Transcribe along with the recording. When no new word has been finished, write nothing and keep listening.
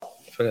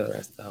figure the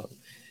rest out.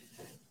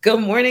 Good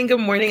morning,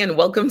 and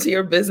welcome to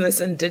your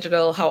business and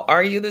digital. How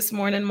are you this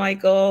morning,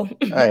 Michael?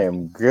 I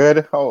am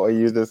good. How are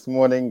you this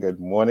morning? Good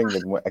morning.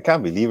 Good morning. I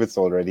can't believe it's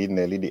already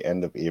nearly the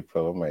end of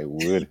April. Oh my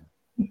word.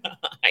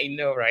 I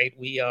know, right?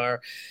 We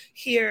are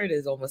here. It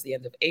is almost the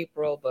end of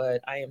April,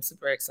 but I am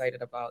super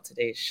excited about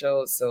today's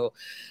show. So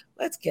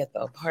let's get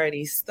the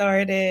party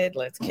started.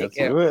 Let's kick Let's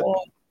it do it.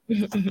 off.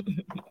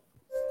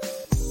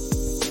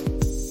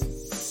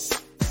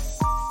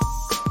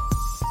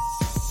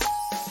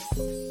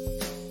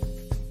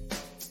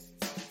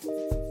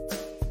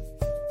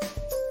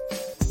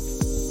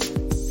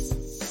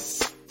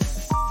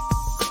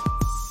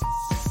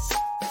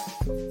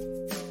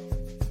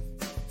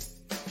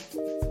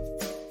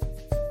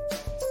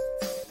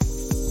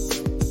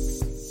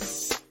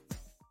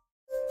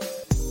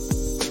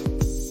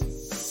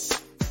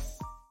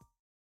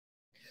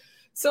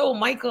 So,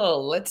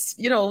 Michael,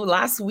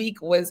 last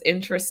week was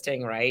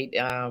interesting, right?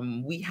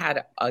 We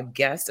had a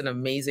guest, an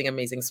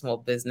amazing small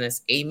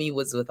business. Amy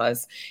was with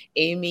us.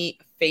 Amy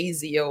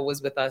Fazio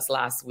was with us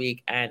last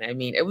week. And I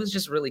mean, it was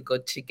just really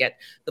good to get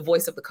the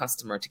voice of the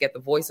customer, to get the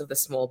voice of the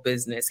small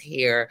business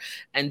here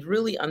and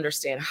really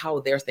understand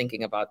how they're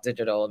thinking about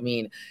digital. I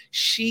mean,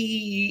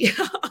 she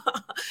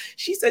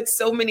she said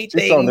so many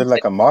She sounded things.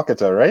 like a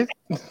marketer, right?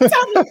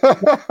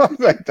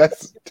 Like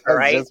that's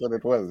Right? just what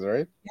it was,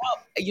 right?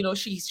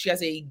 She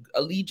has a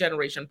lead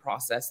generation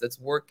process that's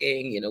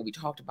working. We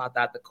talked about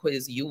that, the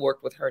quiz. You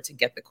worked with her to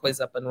get the quiz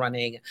up and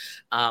running.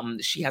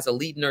 She has a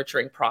lead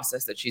nurturing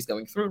process that she's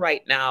going through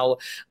right now,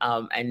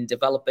 and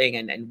developing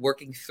and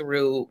working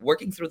through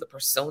the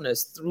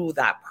personas through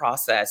that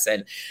process.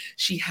 And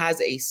she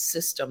has a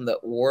system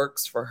that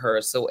works for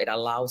her, so it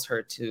allows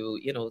her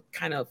to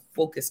kind of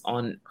focus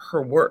on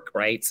her work,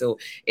 right? So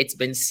it's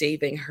been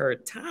saving her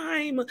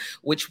time,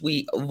 which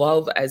we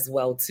love as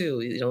well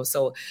too.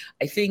 So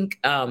I think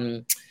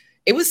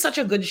it was such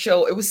a good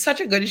show. It was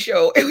such a good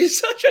show. It was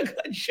such a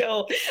good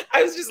show.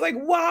 I was just like,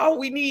 wow,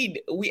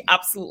 we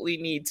absolutely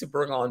need to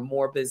bring on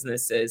more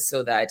businesses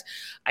so that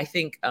I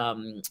think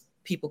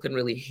people can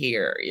really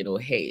hear,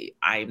 hey,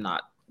 I'm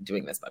not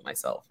doing this by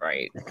myself,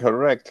 right?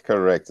 Correct.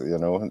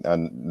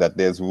 And that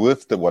there's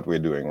worth to what we're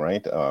doing,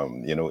 right?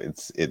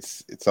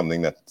 It's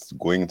something that's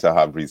going to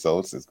have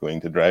results. It's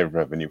going to drive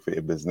revenue for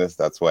your business.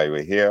 That's why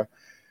we're here.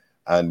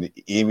 And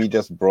Amy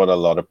just brought a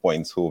lot of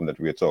points home that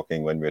we're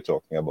talking when we're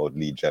talking about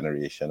lead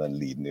generation and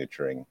lead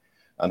nurturing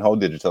and how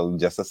digital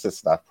just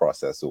assists that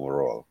process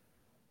overall.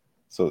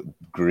 So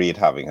great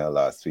having her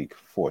last week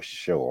for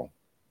sure.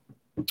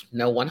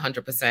 No,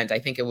 100%. I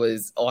think it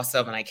was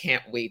awesome, and I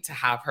can't wait to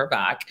have her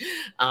back.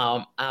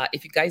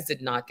 If you guys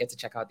did not get to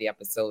check out the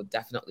episode,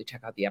 definitely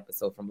check out the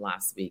episode from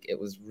last week. It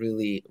was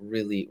really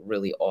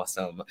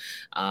awesome.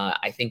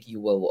 I think you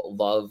will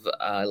love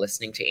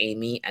listening to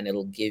Amy, and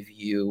it'll give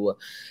you,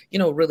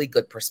 really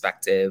good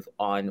perspective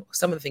on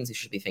some of the things you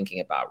should be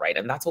thinking about, right?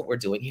 And that's what we're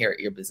doing here at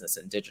Your Business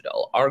in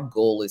Digital. Our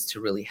goal is to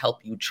really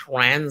help you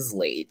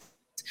translate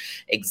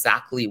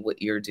exactly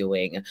what you're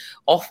doing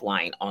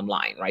offline,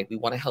 online, right? We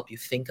want to help you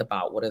think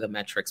about what are the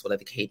metrics, what are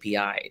the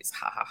KPIs,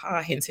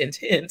 hint, hint,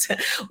 hint.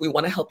 We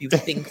want to help you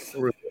think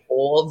through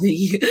all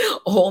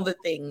the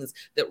things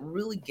that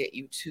really get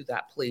you to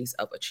that place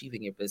of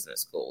achieving your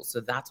business goals.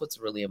 So that's what's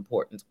really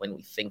important when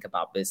we think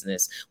about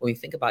business, when we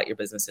think about your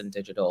business in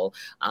digital.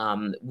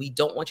 We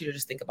don't want you to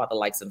just think about the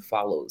likes and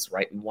follows,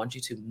 right? We want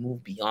you to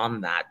move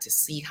beyond that to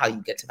see how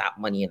you get to that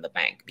money in the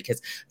bank,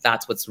 because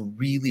that's what's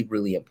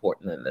really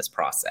important in this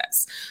process.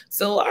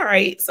 So, all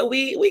right. So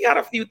we got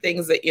a few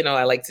things that,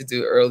 I like to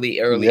do early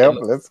in Yep, the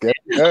let's get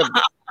good.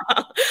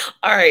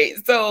 all right.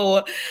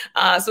 So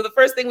the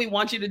first thing we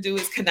want you to do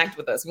is connect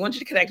with us. We want you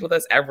to connect with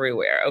us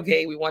everywhere.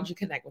 Okay. We want you to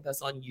connect with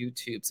us on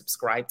YouTube,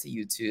 subscribe to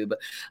YouTube,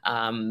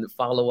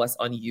 follow us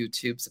on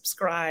YouTube,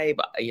 subscribe,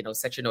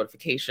 set your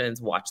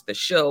notifications, watch the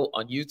show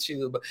on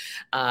YouTube.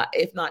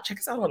 If not, check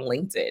us out on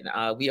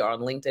LinkedIn. We are on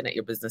LinkedIn at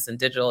Your Business in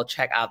Digital.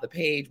 Check out the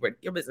page. We're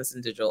Your Business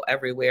in Digital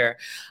everywhere.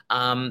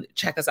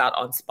 Check us out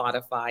on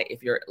Spotify.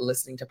 If you're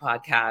listening to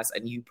podcasts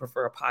and you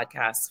prefer a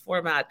podcast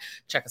format,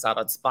 check us out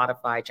on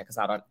Spotify. Check us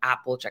out on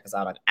Apple. Check us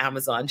out on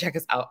Amazon. Check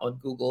us out on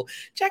Google.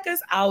 Check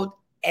us out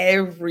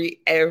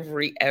everywhere,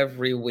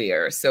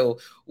 so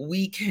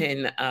we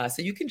can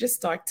so you can just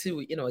start to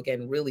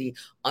again really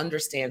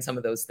understand some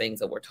of those things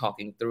that we're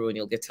talking through, and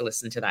you'll get to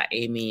listen to that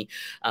Amy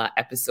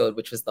episode,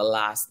 which was the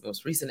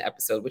most recent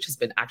episode, which has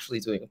been actually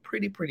doing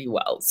pretty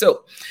well.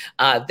 So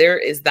there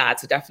is that.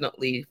 So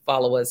definitely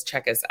follow us,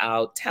 check us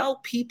out, tell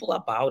people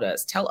about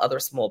us, tell other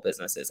small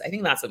businesses. I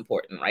think that's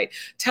important, right?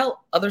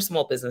 Tell other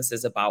small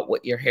businesses about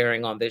what you're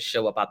hearing on this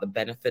show, about the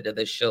benefit of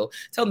this show.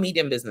 Tell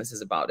medium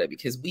businesses about it,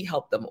 because we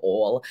help them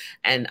all.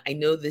 And I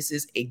know this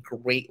is a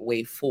great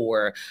way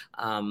for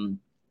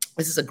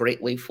CEOs,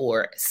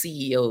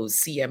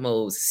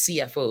 CMOs,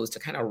 CFOs to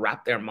kind of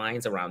wrap their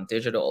minds around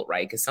digital,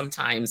 right? Because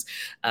sometimes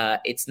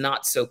it's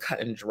not so cut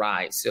and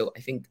dry. So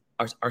I think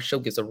our show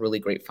gives a really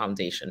great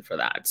foundation for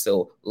that.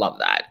 So love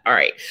that. All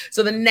right.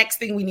 So the next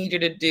thing we need you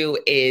to do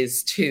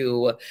is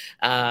to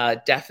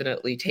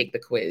definitely take the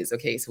quiz.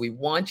 Okay. So we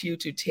want you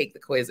to take the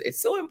quiz. It's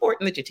so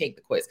important that you take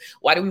the quiz.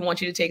 Why do we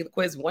want you to take the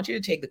quiz? We want you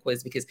to take the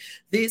quiz because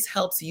this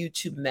helps you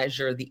to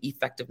measure the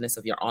effectiveness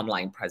of your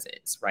online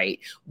presence, right?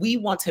 We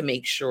want to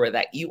make sure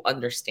that you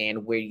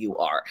understand where you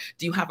are.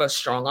 Do you have a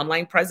strong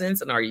online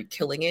presence and are you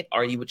killing it?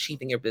 Are you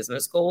achieving your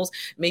business goals?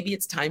 Maybe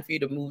it's time for you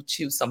to move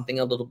to something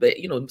a little bit,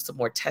 some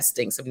more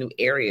testing, some new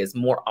areas,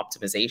 more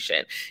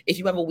optimization. If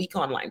you have a weak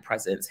online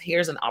presence,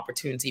 here's an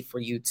opportunity for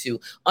you to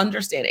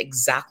understand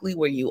exactly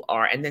where you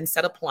are and then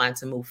set a plan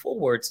to move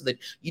forward so that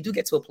you do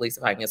get to a place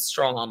of having a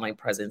strong online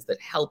presence that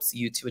helps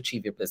you to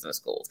achieve your business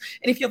goals.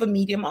 And if you have a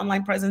medium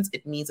online presence,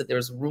 it means that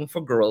there's room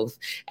for growth.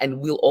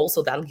 And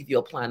that'll give you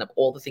a plan of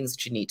all the things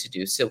that you need to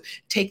do. So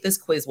take this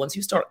quiz. Once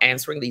you start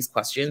answering these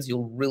questions,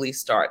 you'll really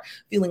start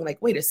feeling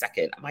like, wait a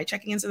second, am I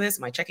checking into this?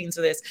 Am I checking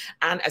into this?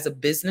 And as a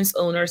business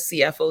owner,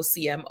 CFO,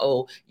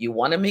 CMO, you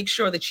want to make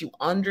sure that you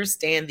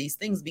understand these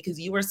things because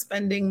you are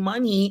spending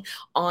money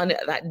on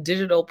that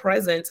digital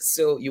presence.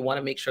 So you want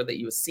to make sure that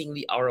you're seeing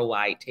the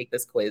ROI. Take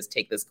this quiz,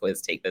 take this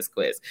quiz, take this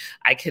quiz.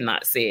 I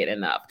cannot say it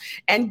enough.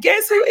 And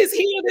guess who is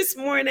here this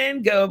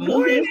morning? Good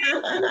morning.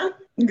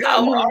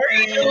 Good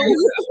morning.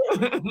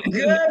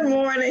 Good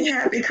morning.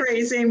 Happy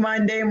crazy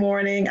Monday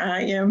morning.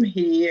 I am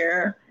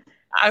here.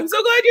 I'm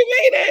so glad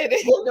you made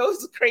it.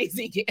 Those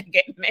crazy getting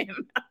in.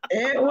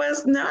 It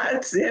was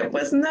nuts. It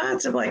was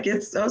nuts. I'm like,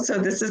 so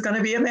this is going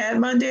to be a mad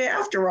Monday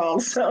after all.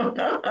 So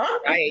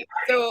right.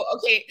 So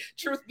okay.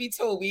 Truth be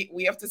told,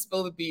 we have to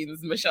spill the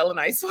beans. Michelle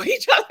and I saw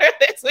each other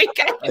this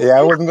weekend. Yeah,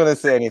 I wasn't gonna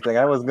say anything.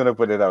 I was gonna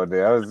put it out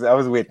there. I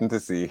was waiting to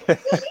see.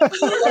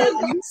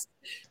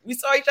 We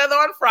saw each other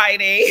on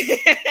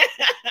Friday.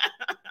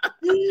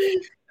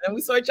 And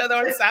we saw each other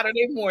on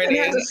Saturday morning. We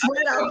had to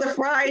sweat out the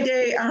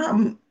Friday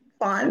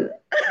fun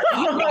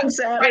on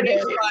Saturday.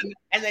 Fun.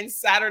 And then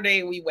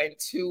Saturday we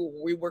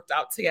worked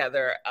out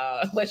together.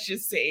 Let's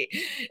just say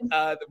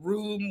the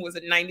room was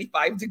at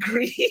 95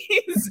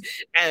 degrees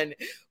and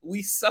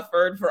we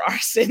suffered for our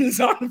sins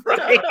on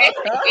Friday.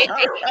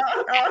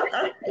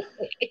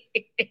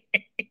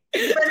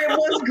 But it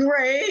was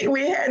great.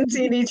 We hadn't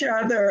seen each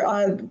other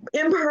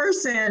in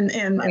person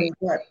in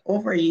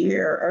over a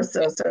year or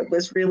so. So it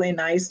was really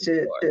nice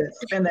to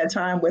spend that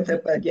time with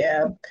it. But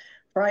yeah,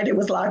 Friday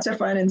was lots of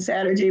fun, and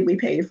Saturday we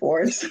paid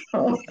for it.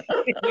 So.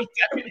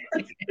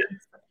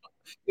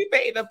 We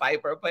paid the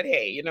piper, but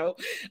hey,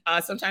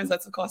 sometimes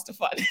that's the cost of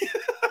fun.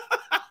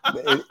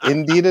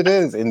 Indeed it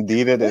is.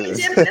 Indeed it is.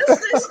 We did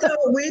business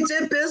though. We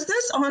did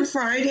business on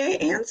Friday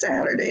and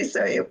Saturday,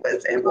 so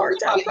it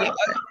worked out.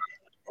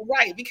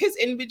 Right, because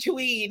in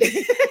between,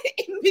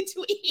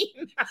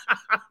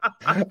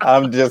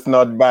 I'm just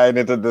not buying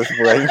it at this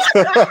point.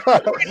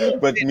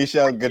 But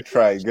Michelle, good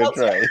try.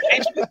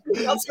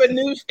 For a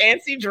new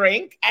fancy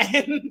drink,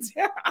 and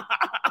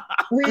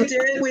we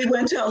did. We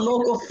went to a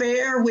local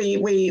fair.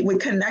 We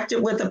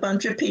connected with a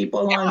bunch of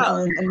people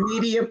on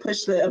media.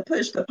 Pushed the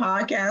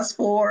podcast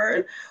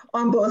forward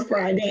on both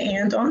Friday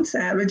and on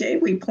Saturday.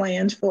 We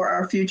planned for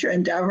our future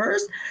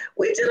endeavors.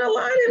 We did a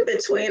lot in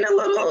between, a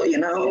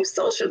little,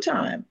 social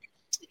time.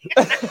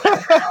 Look,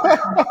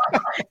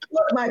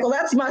 Michael,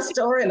 that's my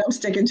story, and I'm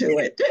sticking to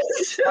it.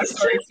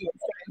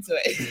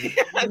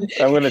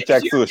 I'm going to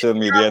check social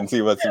media and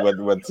see what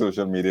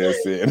social media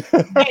is saying.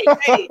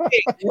 Hey.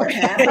 What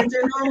happened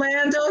in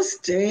Orlando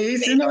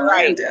stays in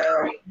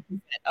Orlando.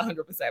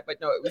 100%.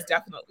 But no, it was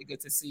definitely good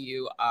to see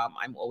you.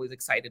 I'm always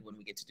excited when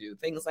we get to do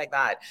things like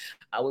that,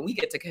 when we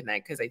get to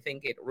connect, because I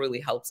think it really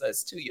helps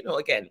us to,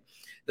 again,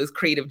 those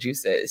creative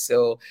juices.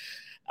 So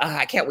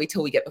I can't wait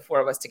till we get the four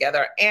of us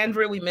together.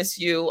 Andrea, we miss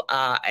you.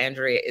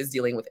 Andrea is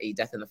dealing with a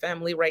death in the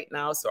family right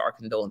now. So our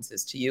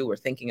condolences to you. We're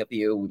thinking of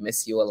you. We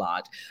miss you a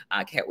lot.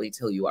 I can't wait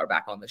till you are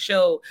back on the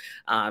show.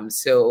 All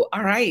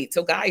right.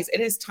 So guys, it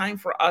is time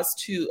for us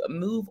to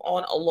move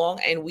on along,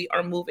 and we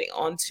are moving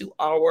on to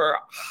our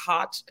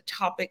hot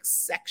topics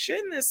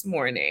section this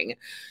morning.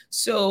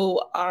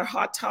 So our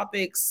hot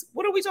topics,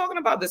 what are we talking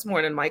about this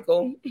morning,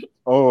 Michael?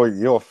 Oh,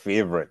 your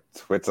favorite,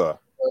 Twitter.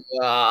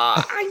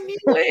 I knew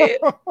it.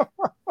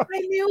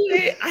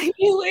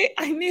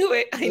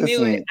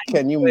 Listen,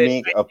 can you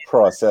make a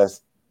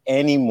process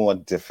any more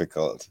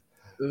difficult?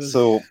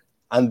 So,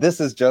 and this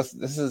is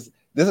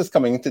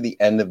coming into the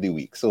end of the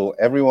week. So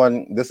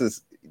everyone, this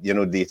is,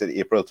 dated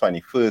April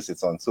 21st.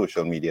 It's on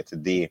social media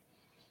today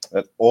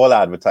that all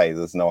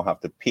advertisers now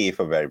have to pay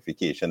for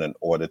verification in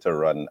order to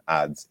run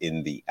ads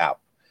in the app.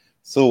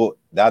 So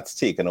that's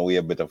taken away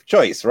a bit of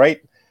choice,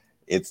 right?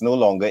 It's no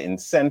longer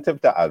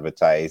incentive to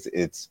advertise,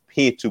 it's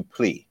pay to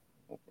play.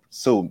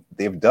 So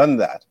they've done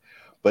that.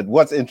 But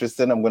what's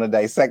interesting, I'm going to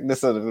dissect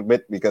this a little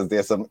bit because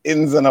there's some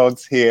ins and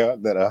outs here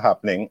that are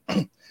happening.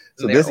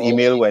 So this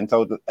email went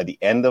out at the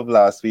end of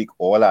last week,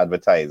 all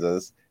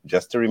advertisers,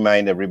 just to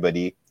remind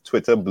everybody,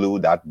 Twitter blue,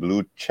 that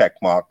blue check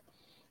mark,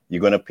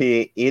 you're going to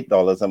pay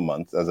 $8 a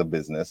month as a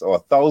business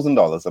or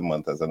 $1,000 a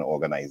month as an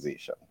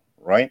organization,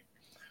 right?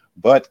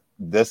 But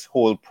this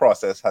whole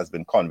process has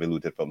been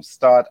convoluted from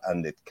start,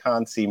 and it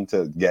can't seem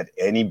to get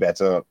any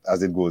better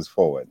as it goes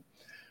forward.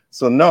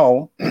 So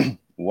now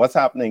what's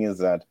happening is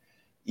that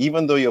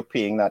even though you're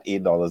paying that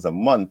 $8 a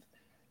month,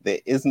 there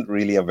isn't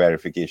really a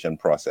verification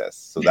process.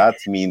 So that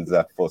means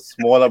that for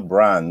smaller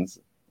brands,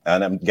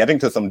 and I'm getting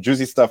to some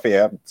juicy stuff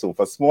here. So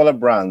for smaller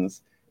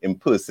brands,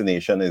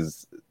 impersonation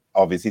is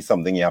obviously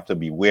something you have to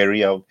be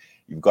wary of.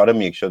 You've got to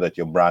make sure that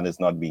your brand is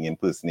not being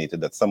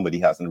impersonated, that somebody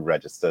hasn't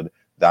registered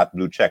that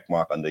blue check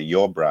mark under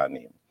your brand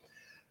name.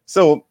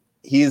 So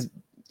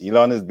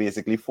Elon is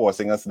basically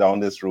forcing us down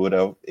this road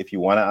of, if you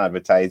want to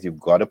advertise, you've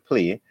got to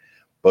play.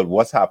 But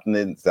what's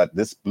happening is that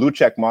this blue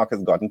check mark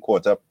has gotten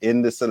caught up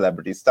in the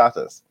celebrity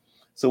status.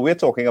 So we're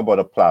talking about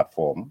a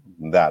platform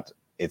that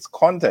its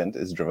content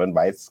is driven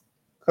by its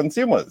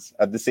consumers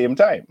at the same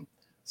time.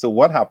 So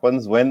what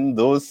happens when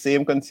those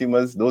same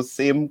consumers, those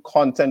same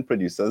content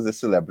producers, the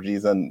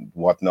celebrities and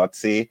whatnot,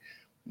 say,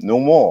 no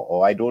more,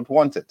 or I don't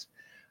want it?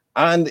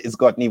 And it's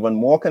gotten even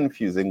more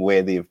confusing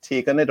where they've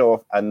taken it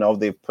off and now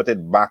they've put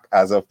it back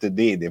as of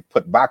today. They've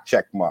put back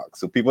check marks.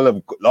 So people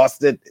have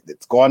lost it.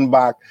 It's gone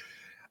back.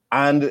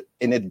 And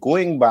in it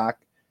going back,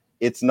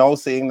 it's now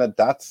saying that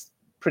that's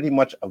pretty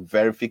much a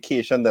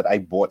verification that I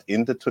bought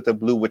into Twitter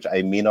Blue, which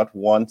I may not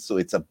want. So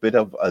it's a bit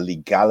of a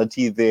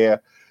legality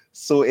there.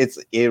 So it's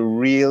a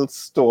real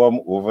storm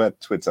over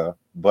Twitter.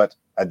 But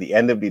at the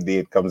end of the day,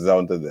 it comes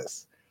down to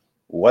this.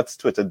 What's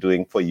Twitter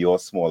doing for your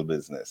small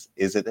business?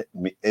 Is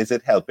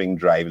it helping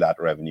drive that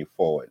revenue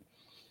forward?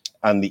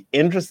 And the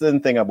interesting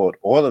thing about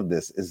all of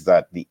this is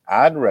that the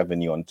ad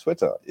revenue on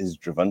Twitter is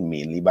driven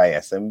mainly by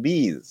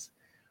SMBs.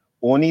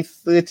 Only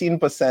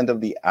 13%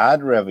 of the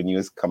ad revenue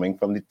is coming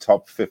from the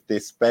top 50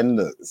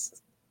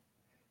 spenders.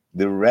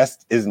 The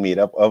rest is made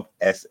up of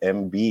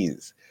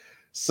SMBs.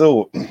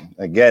 So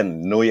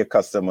again, know your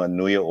customer,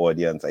 know your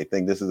audience. I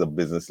think this is a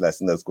business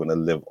lesson that's going to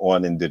live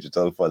on in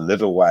digital for a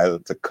little while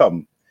to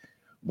come.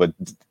 But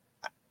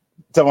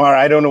Tamara,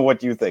 I don't know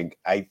what you think.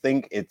 I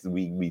think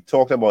we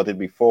talked about it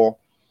before.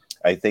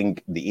 I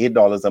think the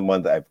 $8 a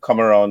month, I've come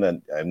around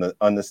and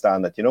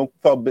understand that,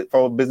 from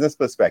a business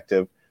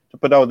perspective, to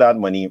put out that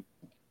money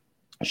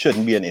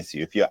shouldn't be an issue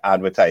if you're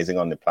advertising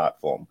on the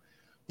platform.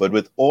 But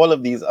with all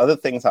of these other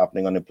things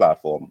happening on the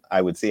platform,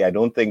 I would say I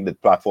don't think the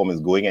platform is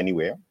going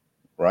anywhere,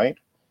 right?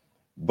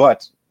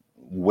 But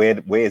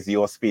where is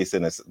your space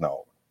in this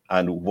now?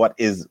 And what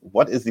is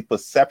the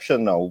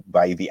perception now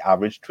by the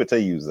average Twitter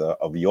user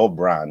of your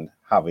brand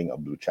having a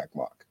blue check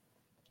mark?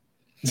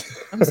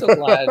 I'm so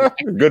glad.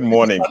 Good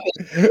morning.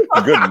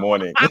 Good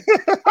morning.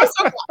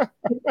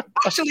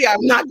 Actually,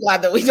 I'm not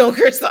glad that we don't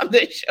curse on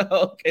this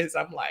show because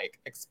I'm like,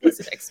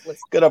 explicit.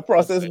 Could a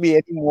process be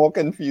any more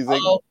confusing?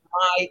 Oh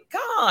my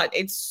God.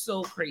 It's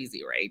so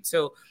crazy, right?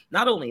 So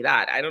not only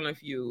that, I don't know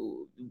if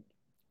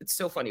it's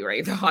so funny,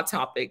 right? The hot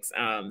topics.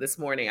 This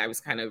morning, I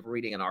was kind of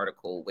reading an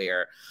article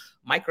where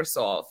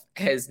Microsoft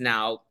has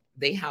now,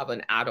 they have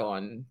an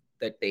add-on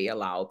that they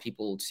allow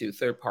people to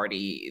third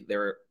party,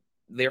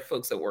 their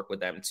folks that work with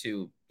them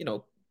to,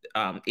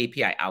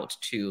 API out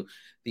to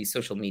these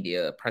social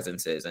media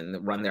presences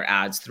and run their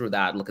ads through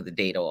that, look at the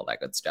data, all that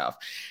good stuff.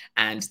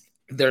 And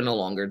they're no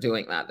longer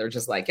doing that. They're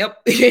just like,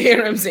 yep, you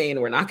know what I'm saying?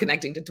 We're not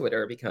connecting to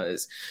Twitter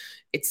because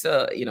it's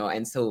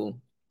and so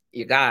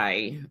your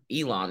guy,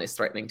 Elon, is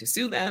threatening to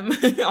sue them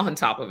on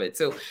top of it.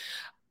 So,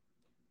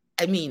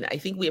 I mean, I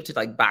think we have to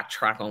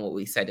backtrack on what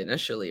we said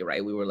initially,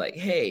 right? We were like,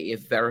 hey,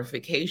 if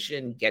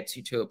verification gets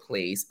you to a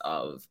place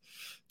of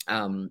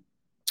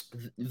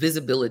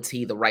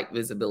visibility, the right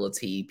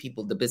visibility,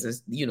 people, the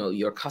business,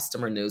 your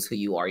customer knows who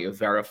you are, you're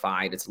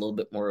verified, it's a little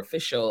bit more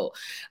official.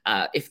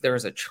 If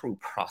there's a true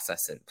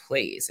process in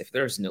place, if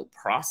there's no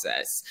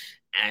process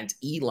and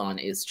Elon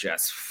is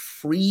just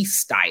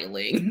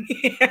freestyling,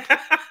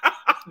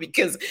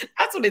 because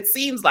that's what it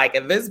seems like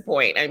at this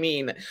point. I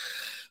mean,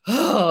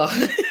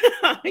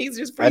 he's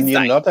just freestyling. And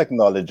you're not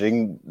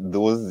acknowledging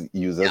those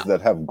users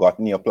that have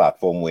gotten your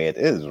platform where it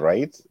is,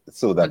 right?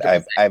 So that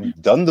 100%.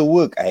 I've done the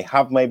work. I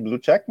have my blue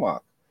check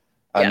mark.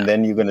 And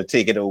then you're going to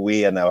take it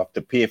away and I have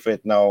to pay for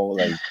it now.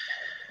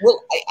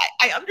 Well,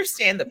 I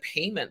understand the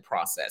payment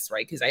process,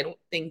 right? Because I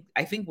think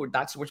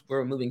that's what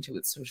we're moving to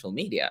with social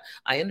media.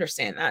 I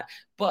understand that.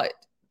 But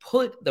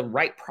put the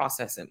right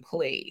process in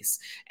place.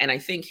 And I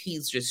think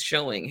he's just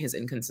showing his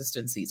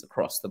inconsistencies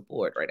across the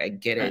board, right? I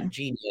get it,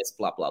 genius,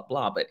 blah, blah,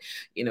 blah. But,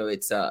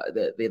 it's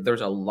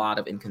there's a lot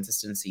of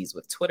inconsistencies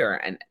with Twitter.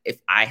 And if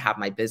I have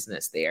my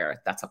business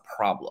there, that's a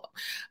problem.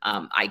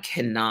 I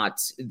cannot,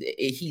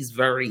 he's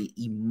very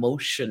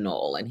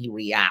emotional and he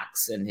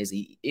reacts and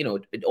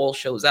it all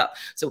shows up.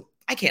 So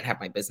I can't have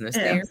my business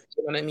there.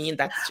 You know what I mean?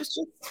 That's just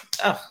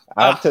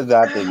after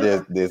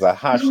that, there's a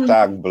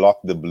hashtag block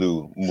the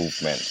blue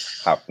movement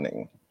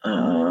happening.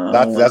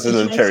 That's a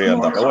little cherry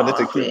on top. I wanted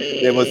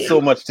to there was so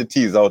much to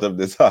tease out of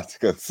this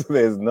article. So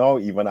there's now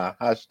even a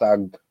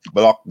hashtag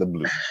block the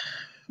blue.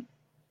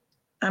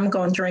 I'm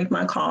going to drink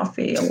my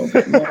coffee a little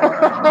bit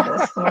more on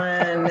this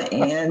one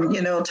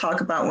and,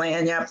 talk about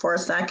Lanyap for a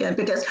second.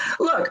 Because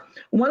look,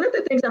 one of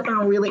the things I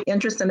found really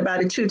interesting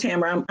about it too,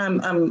 Tamara,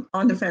 I'm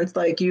on the fence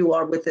like you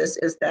are with this,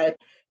 is that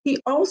he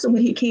also,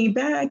 when he came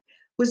back,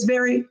 was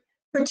very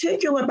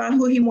particular about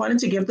who he wanted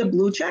to give the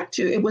blue check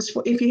to. It was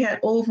for if he had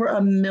over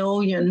 1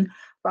 million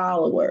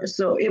followers.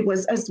 So it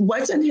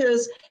wasn't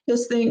his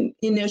thing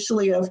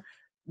initially of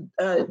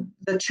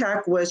the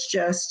check was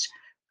just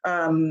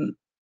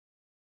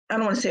I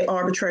don't want to say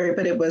arbitrary,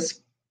 but it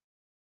was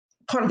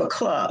part of a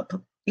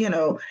club,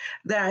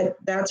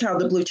 that's how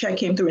the blue check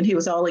came through and he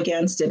was all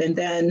against it. And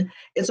then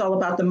it's all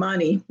about the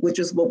money, which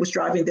is what was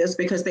driving this,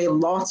 because they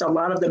lost a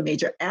lot of the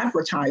major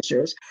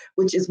advertisers,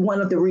 which is one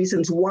of the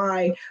reasons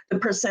why the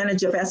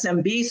percentage of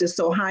SMBs is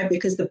so high,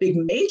 because the big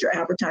major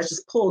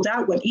advertisers pulled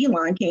out when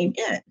Elon came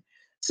in.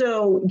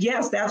 So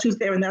yes, that's who's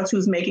there and that's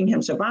who's making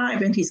him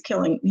survive, and he's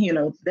killing,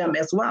 them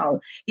as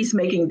well. He's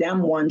making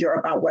them wonder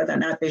about whether or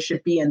not they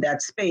should be in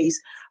that space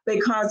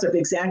because of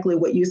exactly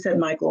what you said,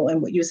 Michael,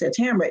 and what you said,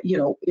 Tamara.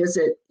 Is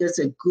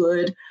it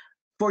good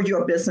for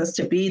your business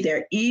to be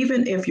there,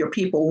 even if your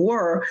people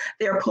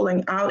they're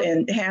pulling out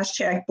and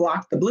hashtag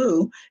block the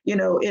blue.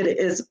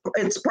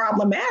 It's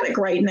problematic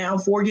right now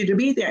for you to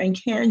be there. And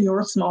can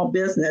your small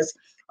business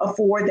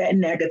afford that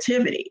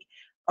negativity?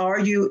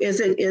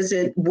 Is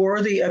it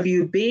worthy of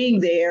you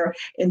being there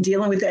and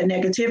dealing with that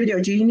negativity,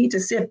 or do you need to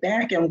sit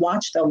back and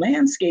watch the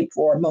landscape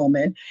for a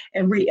moment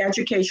and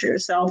re-educate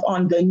yourself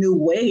on the new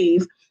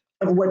wave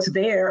of what's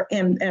there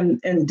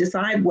and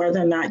decide whether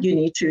or not you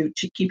need to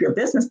keep your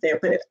business there?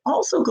 But it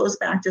also goes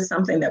back to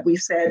something that we've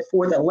said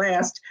for the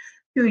last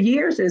 2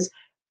 years is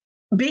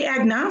be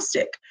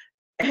agnostic.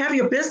 Have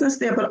your business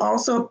there, but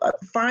also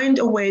find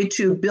a way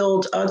to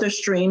build other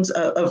streams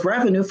of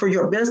revenue for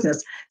your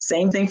business.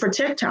 Same thing for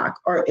TikTok.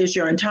 Or is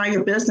your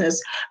entire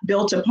business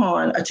built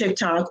upon a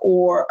TikTok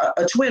or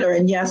a Twitter?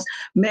 And yes,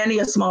 many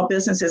a small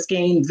business has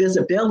gained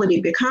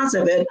visibility because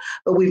of it,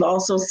 but we've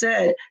also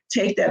said,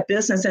 take that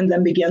business and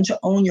then begin to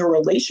own your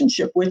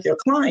relationship with your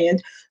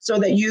client so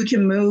that you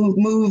can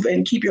move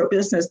and keep your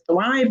business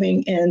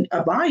thriving and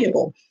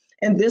viable.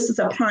 And this is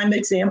a prime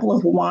example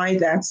of why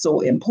that's so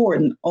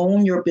important.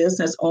 Own your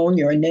business, own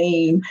your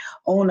name,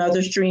 own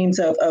other streams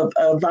of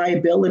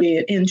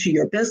viability into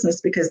your business,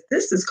 because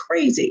this is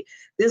crazy.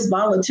 This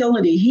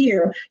volatility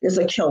here is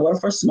a killer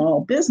for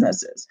small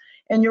businesses.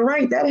 And you're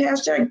right, that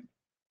hashtag,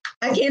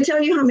 I can't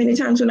tell you how many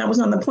times when I was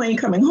on the plane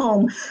coming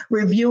home,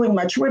 reviewing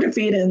my Twitter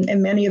feed,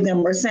 and many of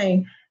them were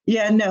saying,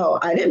 yeah, no,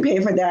 I didn't pay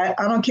for that.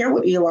 I don't care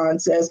what Elon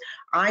says.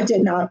 I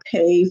did not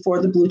pay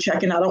for the blue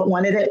check and I don't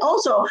want it.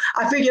 Also,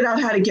 I figured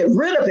out how to get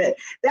rid of it.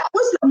 That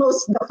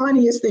was the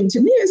funniest thing to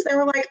me, is they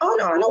were like, oh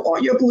no, I don't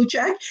want your blue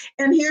check.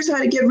 And here's how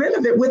to get rid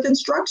of it with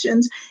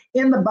instructions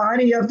in the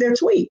body of their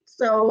tweet.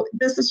 So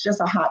this is just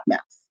a hot mess.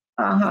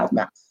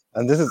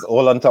 And this is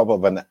all on top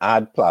of an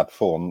ad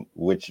platform,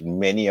 which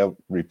many are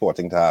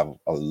reporting to have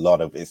a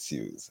lot of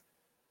issues.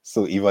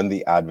 So even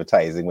the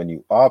advertising, when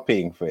you are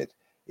paying for it,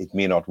 it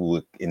may not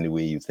work in the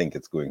way you think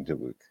it's going to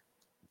work.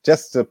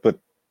 Just to put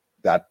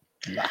that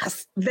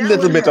last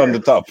little bit on the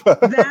top.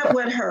 That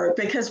would hurt,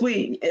 because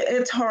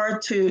it's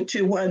hard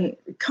to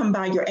come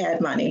by your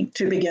ad money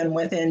to begin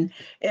with,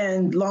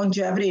 and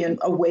longevity and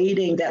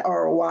awaiting that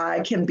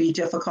ROI can be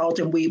difficult.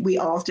 And we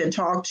often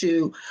talk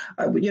to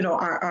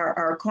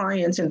our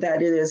clients, and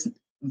that it is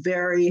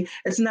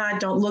it's not,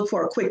 don't look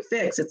for a quick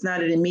fix. It's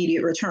not an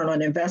immediate return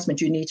on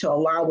investment. You need to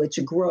allow it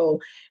to grow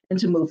and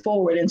to move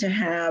forward, and to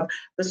have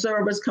the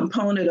service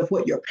component of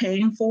what you're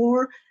paying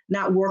for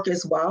not work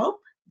as well.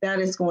 That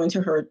is going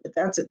to hurt.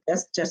 That's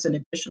just an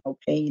additional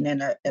pain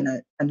and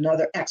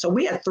another X. So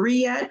we had 3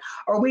 yet?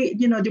 Or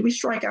did we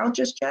strike out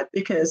just yet?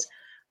 Because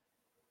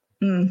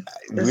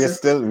we're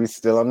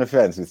still on the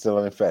fence. We're still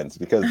on the fence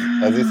because,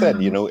 as you said,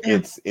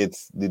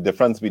 it's the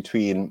difference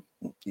between,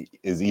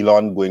 is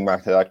Elon, going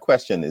back to that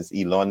question, is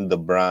Elon the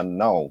brand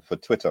now for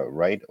Twitter,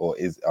 right? Or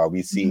are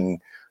we seeing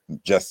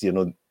just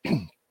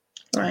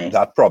right,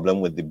 that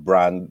problem with the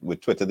brand, with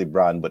Twitter the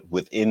brand, but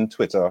within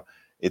Twitter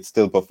it's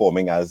still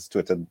performing as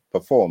Twitter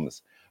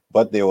performs?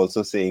 But they're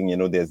also saying,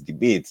 there's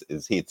debates.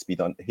 Is hate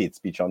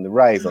speech on the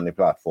rise on the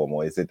platform,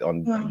 or is it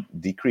on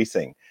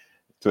decreasing?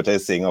 Twitter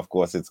is saying, of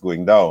course, it's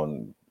going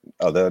down.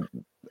 Other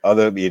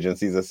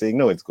agencies are saying,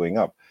 no, it's going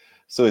up.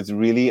 So it's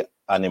really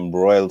an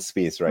embroiled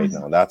space right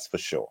now, that's for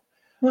sure.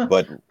 Well,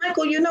 but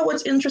Michael,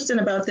 what's interesting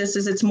about this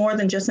is it's more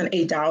than just an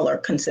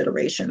 $8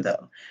 consideration,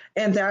 though.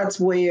 And that's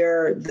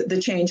where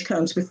the change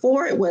comes.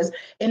 Before, it was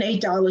an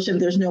 $8 and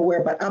there's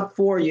nowhere but up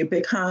for you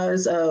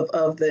because of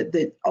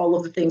the all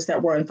of the things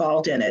that were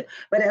involved in it.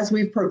 But as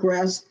we've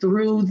progressed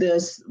through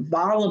this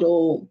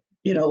volatile,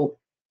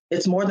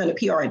 it's more than a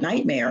PR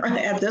nightmare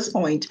at this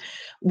point.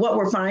 What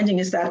we're finding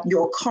is that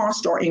your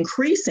costs are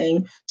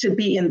increasing to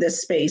be in this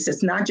space.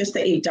 It's not just the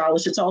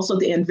 $8. It's also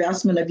the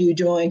investment of you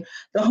doing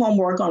the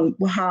homework on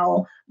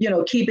how,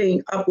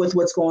 keeping up with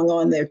what's going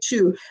on there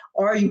too.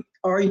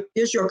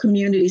 Is your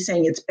community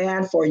saying it's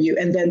bad for you?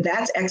 And then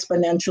that's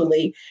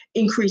exponentially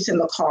increasing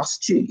the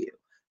cost to you.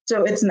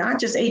 So it's not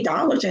just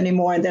 $8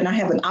 anymore, and then I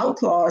have an out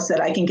clause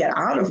that I can get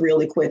out of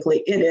really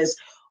quickly. It is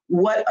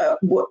what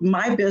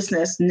my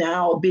business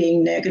now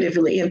being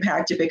negatively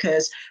impacted,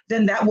 because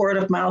then that word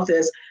of mouth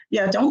is,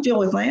 yeah, don't deal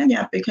with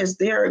Lanyap because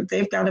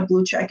they've got a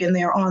blue check in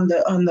there on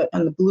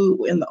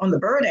the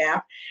Bird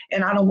app,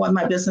 and I don't want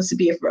my business to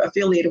be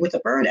affiliated with the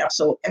Bird app.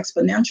 So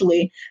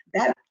exponentially,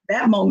 that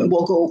moment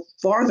will go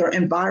farther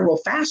and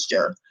viral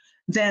faster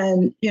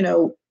than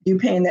you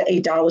paying that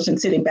 $8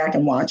 and sitting back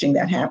and watching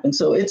that happen.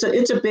 So it's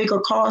a bigger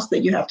cost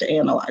that you have to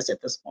analyze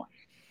at this point.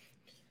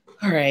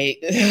 All right,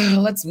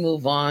 let's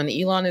move on.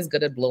 Elon is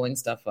good at blowing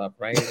stuff up,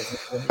 right?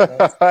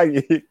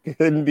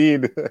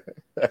 Indeed.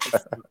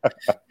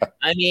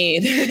 I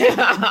mean,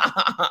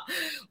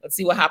 let's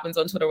see what happens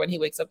on Twitter when he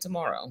wakes up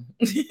tomorrow.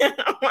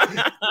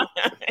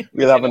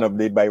 We'll have an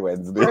update by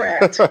Wednesday.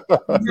 Correct. You know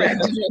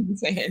what I'm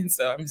saying?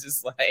 So I'm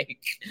just like,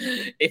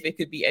 if it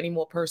could be any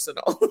more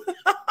personal.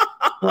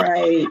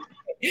 Right.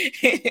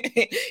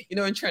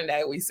 In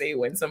Trinidad, we say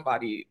when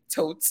somebody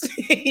totes,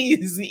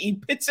 he's the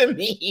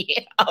epitome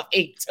of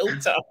a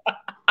toter.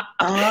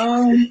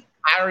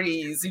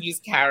 Carries, he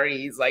just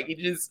carries. Like,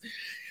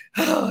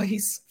 Elon.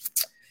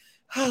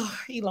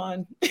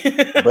 But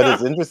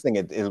it's interesting.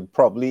 It'll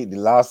probably, the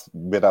last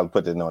bit I'll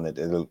put in on it,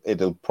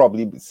 it'll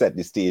probably set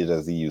the stage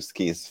as a use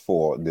case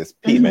for this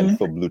payment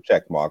for blue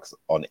check marks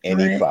on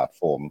any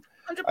platform.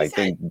 100%. I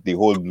think the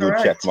whole blue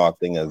check mark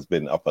thing has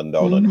been up and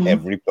down on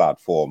every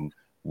platform,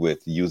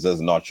 with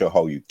users not sure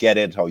how you get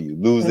it, how you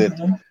lose it,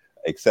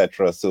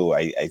 etc. So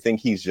I think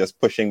he's just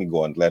pushing the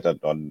gauntlet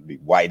on the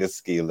widest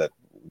scale, that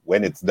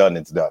when it's done,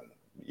 it's done.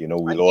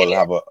 We'll all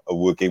have a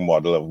working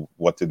model of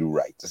what to do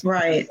right.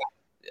 Right.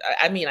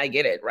 I mean, I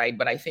get it, right?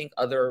 But I think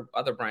other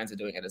brands are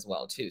doing it as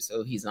well too.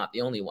 So he's not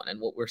the only one.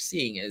 And what we're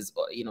seeing is,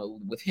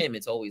 with him,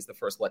 it's always the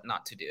first what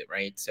not to do,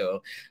 right?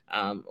 So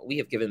we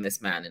have given this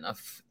man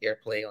enough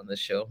airplay on this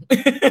show.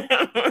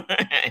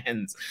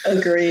 And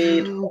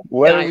agreed.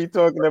 What are we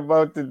talking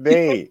about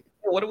today?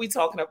 What are we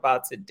talking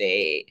about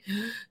today?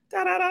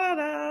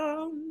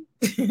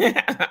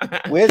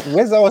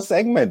 Where's our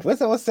segment?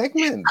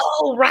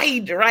 Oh,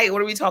 right.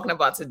 What are we talking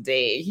about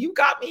today? You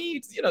got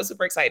me,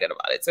 super excited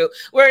about it. So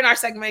we're in our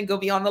segment, Go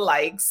Beyond the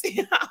Likes.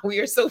 We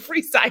are so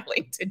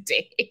freestyling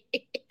today.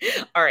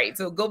 All right.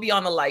 So Go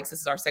Beyond the Likes.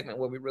 This is our segment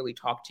where we really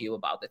talk to you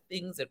about the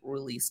things that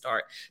really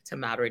start to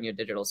matter in your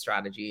digital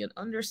strategy, and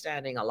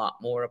understanding a lot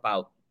more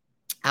about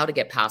how to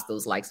get past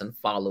those likes and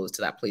follows to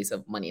that place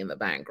of money in the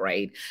bank,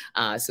 right?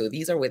 So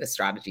these are where the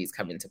strategies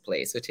come into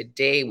play. So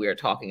today we are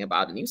talking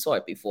about, and you saw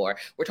it before,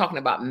 we're talking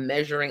about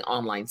measuring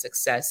online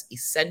success,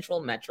 essential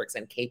metrics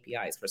and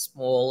KPIs for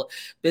small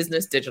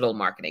business digital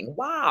marketing.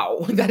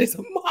 Wow, that is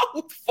a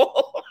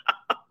mouthful.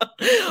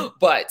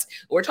 But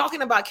we're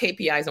talking about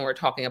KPIs and we're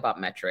talking about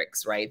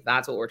metrics, right?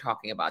 That's what we're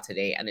talking about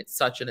today. And it's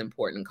such an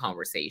important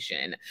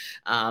conversation.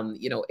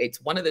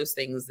 It's one of those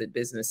things that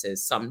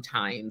businesses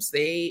sometimes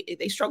they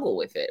struggle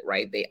with it,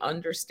 right? They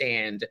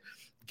understand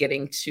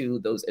getting to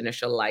those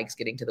initial likes,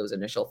 getting to those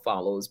initial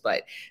follows,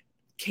 but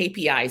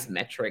KPIs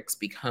metrics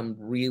become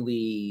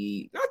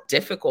really not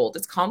difficult.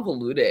 It's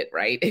convoluted,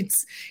 right?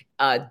 It's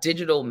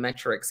digital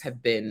metrics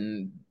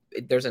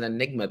there's an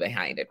enigma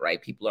behind it,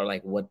 right? People are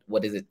like,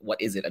 what is it?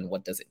 What is it? And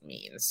what does it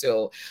mean?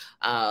 So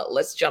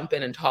let's jump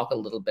in and talk a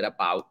little bit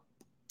about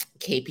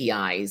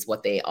KPIs,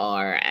 what they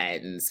are.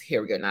 And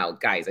here we go. Now,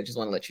 guys, I just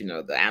want to let you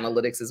know the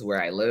analytics is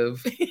where I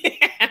live.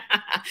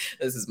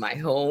 This is my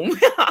home.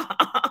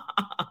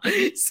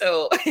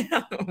 So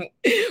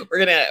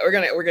we're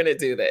gonna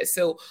do this.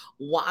 So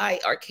why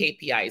are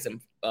KPIs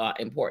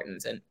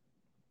important? And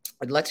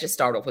let's just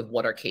start off with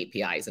what are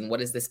KPIs and what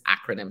does this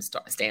acronym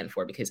stand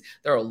for? Because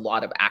there are a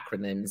lot of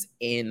acronyms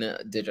in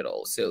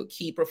digital. So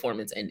key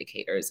performance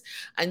indicators,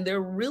 and they're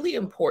really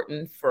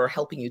important for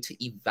helping you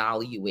to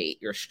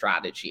evaluate your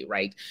strategy,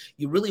 right?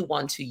 You really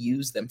want to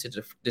use them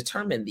to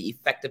determine the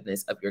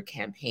effectiveness of your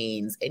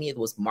campaigns, any of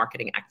those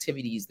marketing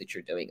activities that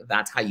you're doing.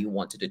 That's how you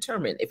want to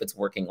determine if it's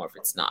working or if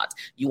it's not.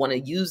 You want to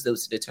use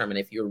those to determine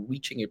if you're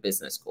reaching your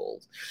business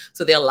goals.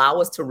 So they allow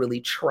us to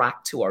really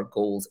track to our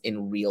goals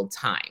in real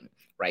time.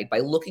 Right? By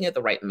looking at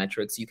the right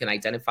metrics, you can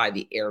identify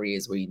the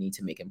areas where you need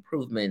to make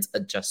improvements,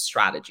 adjust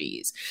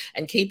strategies.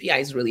 And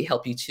KPIs really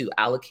help you to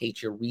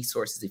allocate your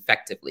resources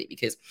effectively,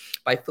 because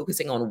by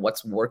focusing on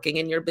what's working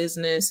in your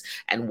business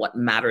and what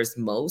matters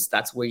most,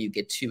 that's where you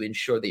get to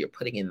ensure that you're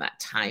putting in that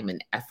time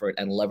and effort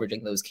and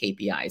leveraging those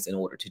KPIs in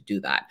order to do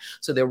that.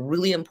 So they're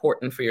really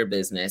important for your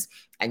business,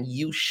 and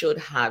you should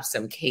have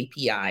some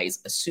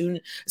KPIs. As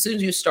soon as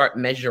you start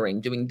measuring,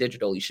 doing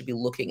digital, you should be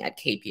looking at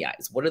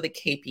KPIs. What are the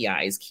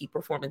KPIs, key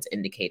performance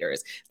indicators,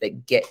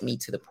 that get me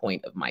to the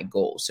point of my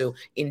goal? So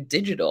in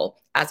digital,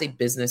 as a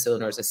business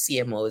owner, as a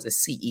CMO, as a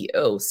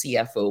CEO,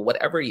 CFO,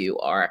 whatever you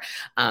are,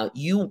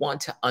 you want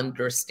to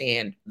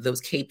understand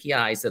those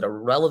KPIs that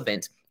are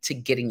relevant to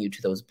getting you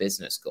to those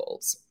business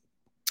goals.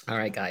 All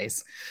right,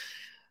 guys.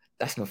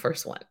 That's my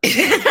first one.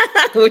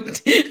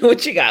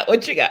 What you got?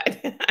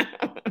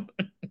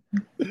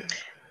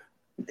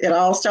 it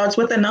all starts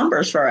with the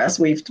numbers for us.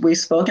 We've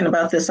spoken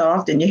about this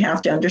often. You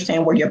have to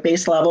understand where your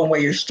base level and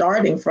where you're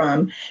starting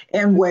from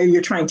and where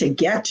you're trying to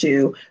get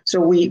to. So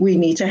we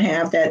need to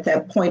have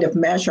that point of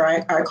measure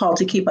I call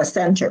to keep us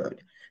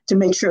centered, to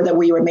make sure that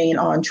we remain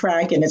on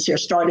track, and it's your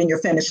start and your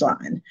finish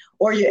line.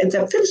 Or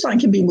the finish line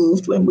can be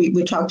moved when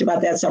we talked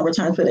about that several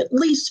times, but at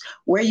least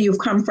where you've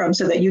come from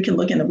so that you can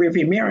look in the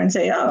rearview mirror and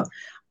say, oh,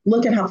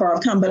 look at how far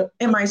I've come, but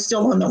am I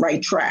still on the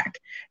right track?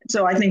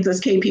 So I think those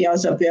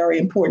KPIs are very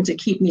important to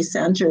keep me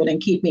centered and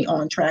keep me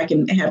on track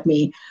and have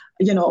me,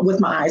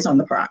 with my eyes on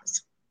the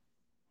prize.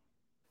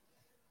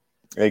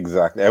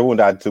 Exactly. I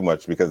won't add too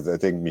much because I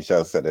think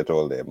Michelle said it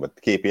all there, but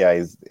KPI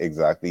is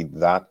exactly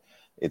that.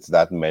 It's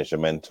that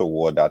measurement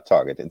toward that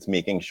target. It's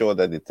making sure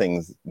that the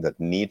things that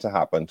need to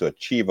happen to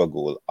achieve a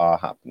goal are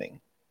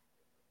happening.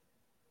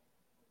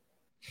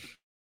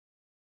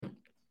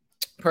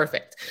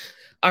 Perfect.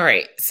 All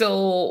right.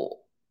 So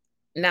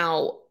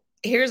now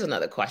here's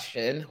another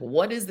question.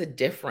 What is the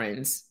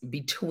difference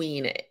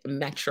between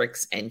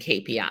metrics and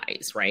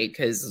KPIs, right?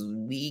 Because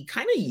we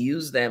kind of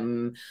use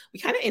them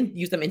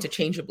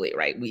interchangeably,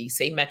 right? We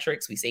say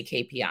metrics, we say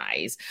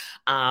KPIs.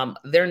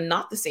 They're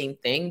not the same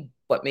thing,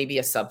 but maybe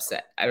a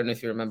subset. I don't know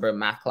if you remember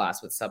math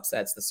class with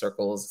subsets, the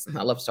circles.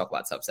 I love to talk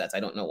about subsets.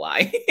 I don't know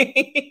why.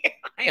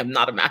 I am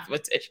not a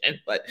mathematician,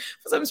 but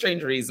for some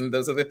strange reason,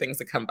 those are the things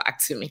that come back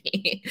to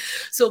me.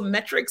 So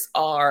metrics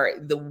are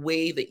the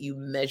way that you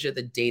measure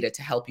the data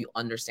to help you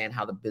understand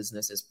how the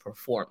business is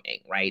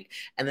performing, right?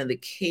 And then the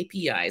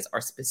KPIs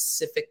are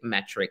specific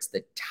metrics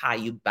that tie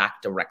you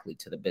back directly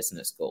to the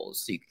business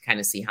goals. So you can kind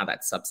of see how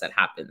that subset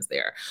happens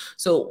there.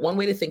 So one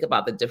way to think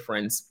about the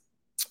difference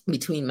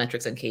between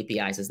metrics and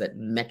KPIs is that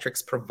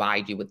metrics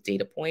provide you with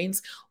data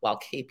points, while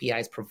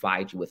KPIs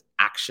provide you with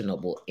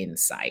actionable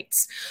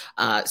insights.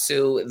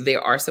 So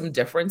there are some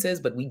differences,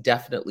 but we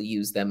definitely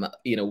use them.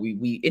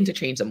 We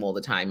interchange them all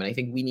the time. And I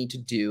think we need to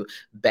do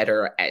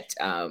better at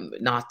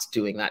not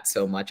doing that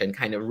so much and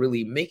kind of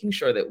really making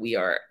sure that we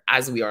are,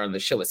 as we are on the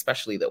show,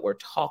 especially that we're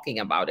talking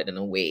about it in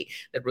a way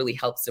that really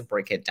helps to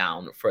break it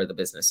down for the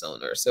business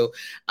owner. So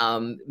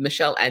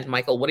Michelle and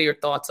Michael, what are your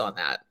thoughts on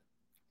that?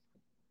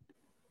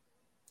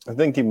 I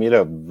think you made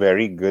a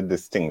very good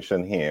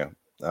distinction here.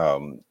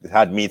 It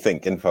had me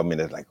thinking for a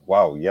minute, like,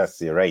 wow, yes,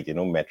 you're right,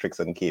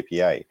 metrics and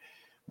KPI.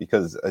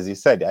 Because as you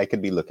said, I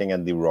could be looking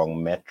at the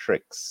wrong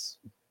metrics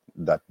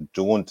that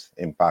don't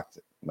impact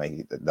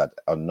that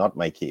are not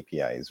my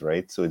KPIs,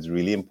 right? So it's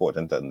really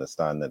important to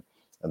understand that,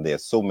 and there are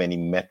so many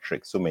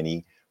metrics, so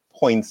many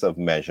points of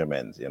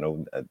measurement,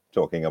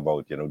 talking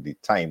about, the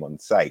time on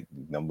site,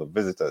 the number of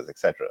visitors,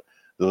 etc.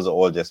 Those are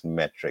all just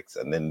metrics.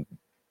 And then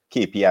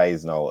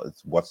KPIs now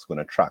is what's going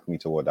to track me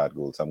toward that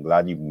goal. So I'm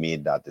glad you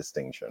made that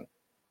distinction.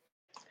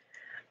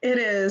 It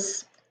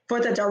is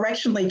for the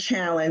directionally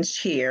challenged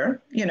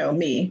here,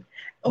 me.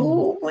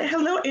 Oh,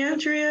 hello,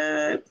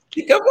 Andrea.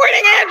 Good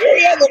morning,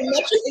 Andrea. The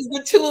metric is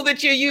the tool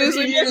that you use.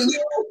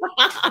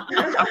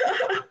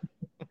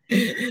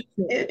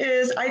 It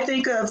is. I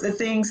think of the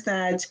things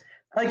that,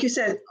 like you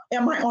said,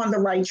 am I on the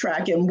right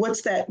track? And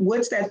what's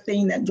that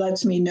thing that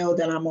lets me know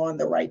that I'm on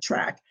the right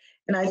track?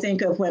 And I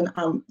think of when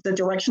I'm the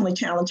directionally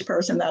challenged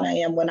person that I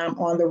am, when I'm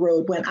on the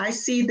road, when I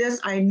see this,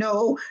 I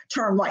know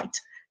turn right,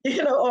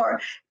 or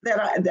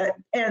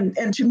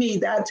and to me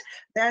that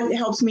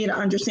helps me to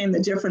understand the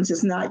difference.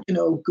 It's not,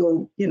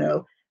 go,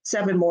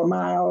 7 more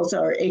miles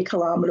or 8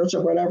 kilometers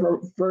or whatever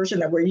version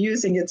that we're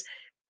using. It's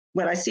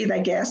when I see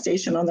that gas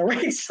station on the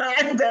right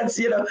side, that's,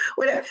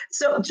 whatever.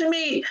 So to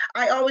me,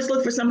 I always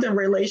look for something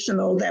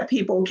relational that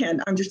people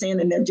can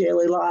understand in their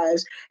daily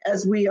lives.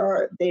 As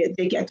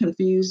they get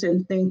confused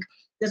and think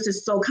this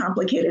is so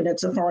complicated,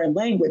 it's a foreign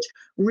language.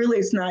 Really,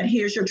 it's not.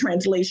 Here's your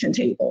translation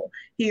table.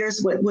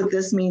 Here's what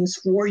this means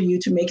for you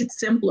to make it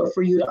simpler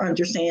for you to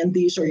understand.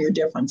 These are your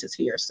differences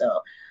here.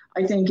 So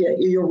I think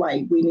you're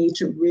right. We need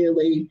to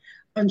really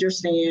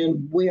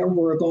understand where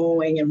we're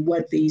going and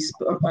what these,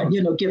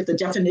 give the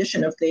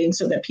definition of things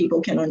so that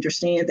people can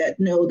understand that,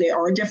 no, there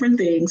are different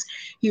things.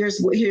 Here's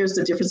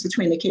the difference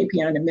between the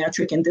KPI and the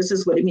metric, and this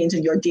is what it means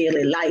in your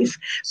daily life,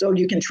 so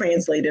you can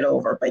translate it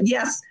over. But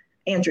yes,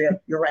 Andrea,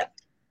 you're right.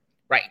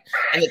 Right.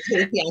 And the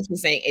KPI I'm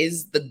saying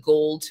is the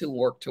goal to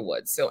work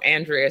towards. So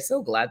Andrea,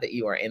 so glad that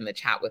you are in the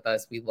chat with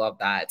us. We love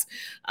that.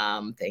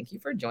 Thank you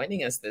for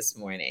joining us this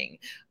morning.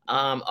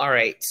 All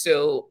right.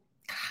 So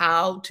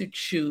how to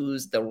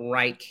choose the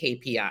right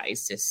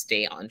KPIs to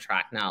stay on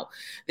track. Now,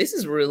 this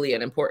is really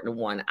an important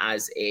one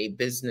as a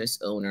business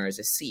owner, as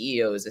a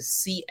CEO, as a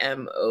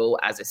CMO,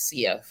 as a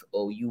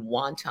CFO. You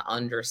want to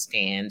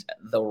understand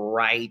the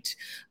right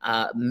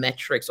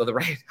metrics or the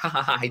right,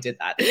 I did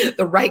that,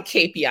 the right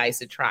KPIs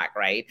to track,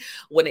 right?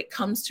 When it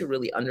comes to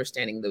really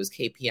understanding those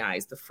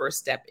KPIs, the first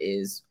step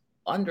is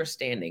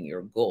understanding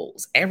your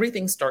goals.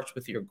 Everything starts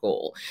with your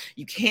goal.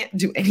 You can't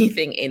do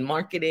anything in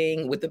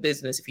marketing with the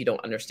business if you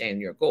don't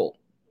understand your goal.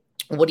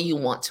 what do you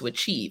want to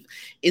achieve?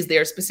 Is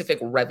there a specific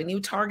revenue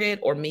target,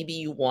 or maybe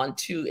you want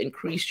to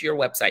increase your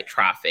website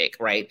traffic,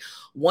 right?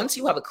 Once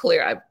you have a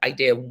clear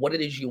idea of what it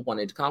is you want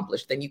to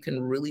accomplish, then you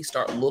can really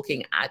start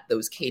looking at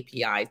those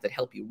KPIs that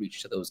help you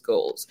reach to those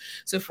goals.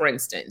 So for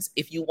instance,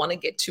 if you want to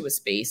get to a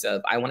space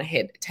of, I want to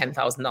hit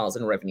 $10,000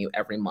 in revenue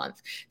every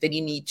month, then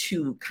you need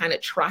to kind of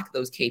track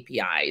those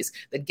KPIs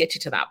that get you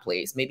to that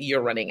place. Maybe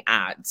you're running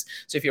ads.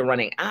 So if you're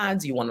running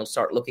ads, you want to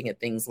start looking at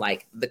things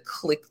like the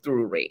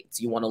click-through rates.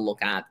 You want to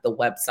look at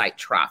the website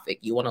traffic.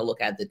 You want to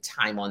look at the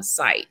time on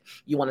site.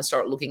 You want to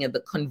start looking at the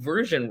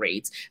conversion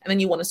rates, and then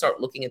you want to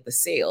start looking at the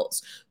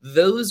sales.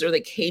 Those are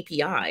the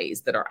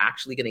KPIs that are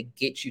actually going to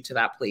get you to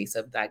that place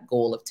of that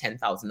goal of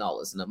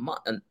 $10,000 in a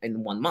month,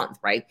 in 1 month,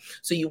 right?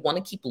 So you want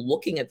to keep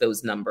looking at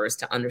those numbers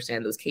to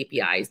understand those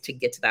KPIs to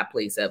get to that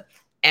place of,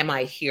 am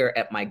I here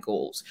at my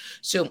goals?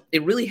 So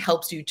it really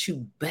helps you to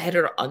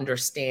better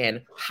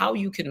understand how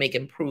you can make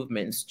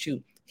improvements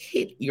to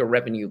hit your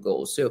revenue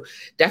goals. So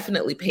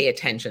definitely pay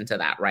attention to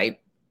that, right?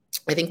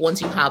 I think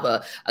once you have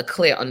a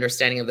clear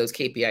understanding of those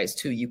KPIs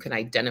too, you can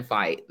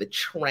identify the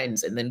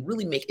trends and then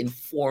really make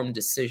informed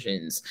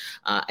decisions.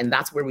 And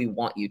that's where we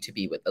want you to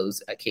be with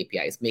those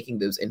KPIs, making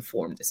those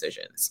informed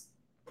decisions.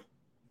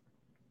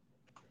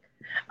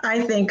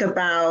 I think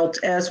about,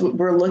 as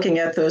we're looking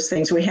at those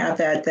things, we have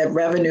that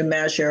revenue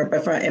measure,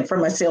 but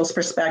from a sales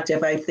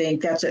perspective, I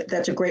think that's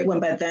a great one.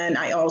 But then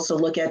I also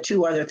look at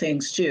two other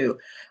things too.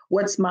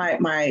 What's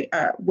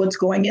what's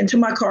going into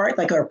my cart?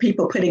 Like, are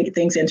people putting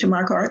things into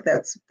my cart?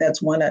 That's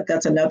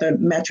another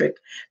metric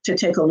to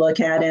take a look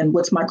at. And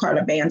what's my cart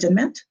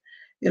abandonment?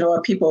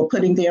 Are people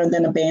putting there and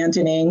then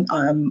abandoning?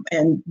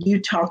 And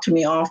you talk to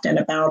me often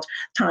about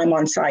time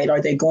on site.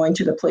 Are they going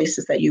to the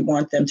places that you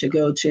want them to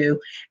go to?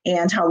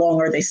 And how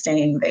long are they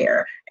staying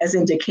there? As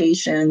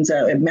indications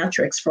and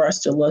metrics for us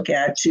to look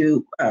at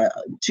to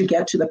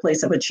get to the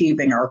place of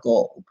achieving our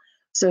goal.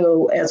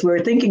 So as we're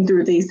thinking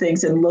through these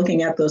things and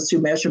looking at those two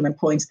measurement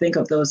points, think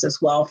of those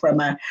as well from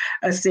a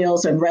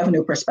sales and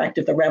revenue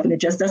perspective. The revenue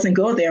just doesn't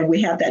go there and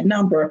we have that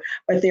number,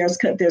 but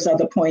there's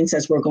other points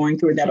as we're going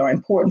through that are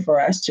important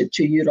for us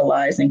to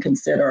utilize and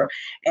consider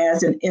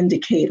as an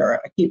indicator,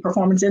 a key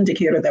performance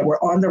indicator that we're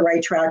on the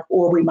right track,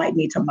 or we might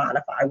need to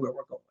modify where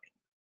we're going.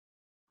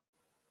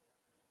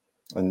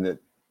 And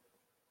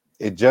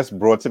it just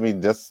brought to me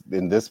just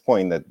in this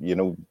point that,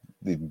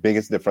 the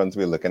biggest difference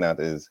we're looking at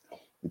is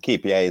the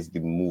KPI is the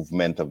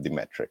movement of the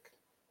metric.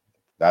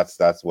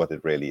 That's what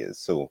it really is.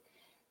 So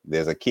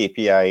there's a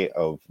KPI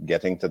of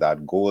getting to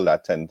that goal,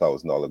 that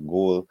 $10,000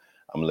 goal.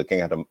 I'm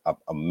looking at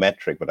a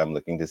metric, but I'm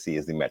looking to see,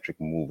 is the metric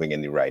moving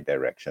in the right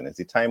direction? Is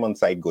the time on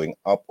site going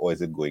up or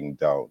is it going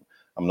down?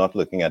 I'm not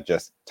looking at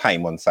just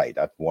time on site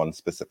at one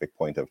specific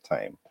point of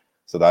time.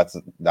 So that's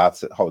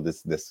how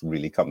this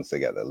really comes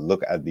together.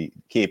 Look at the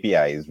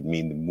KPIs,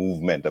 mean the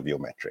movement of your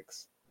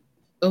metrics.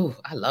 Oh,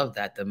 I love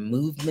that. The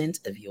movement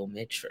of your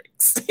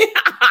metrics.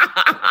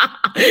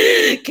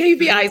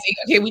 KPIs.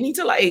 Okay, we need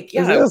to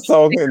Is there a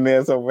song in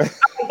there somewhere?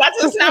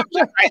 That's a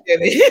snapshot right there.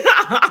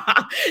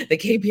 The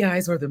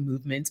KPIs are the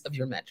movement of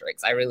your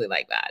metrics. I really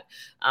like that.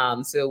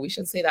 So we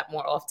should say that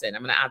more often.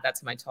 I'm going to add that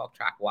to my talk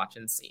track. Watch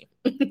and see.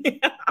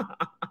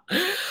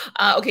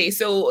 Okay,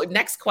 so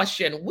next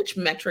question. Which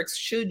metrics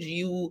should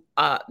you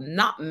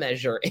not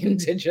measure in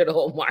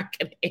digital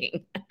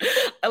marketing?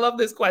 I love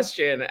this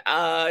question.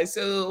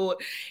 So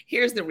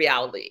here's the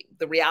reality.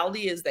 The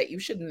reality is that you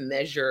should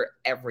measure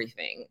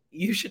everything.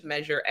 You should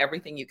measure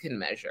everything you can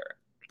measure.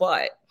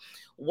 But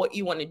what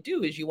you want to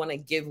do is you want to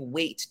give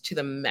weight to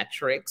the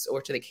metrics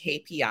or to the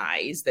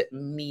KPIs that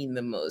mean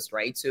the most,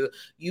 right? So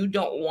you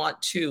don't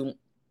want to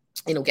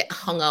get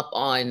hung up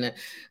on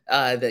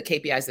the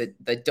KPIs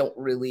that don't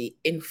really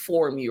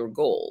inform your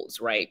goals,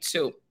 right?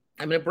 So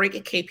I'm going to break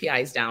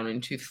KPIs down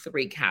into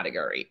 3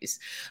 categories.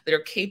 There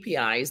are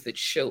KPIs that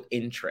show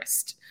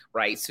interest,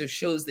 right? So it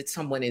shows that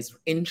someone is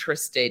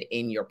interested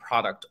in your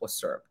product or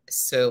service.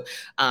 So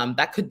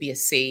that could be a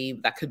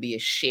save, that could be a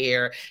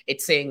share.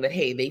 It's saying that,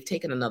 hey, they've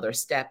taken another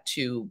step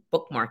to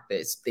bookmark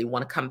this. They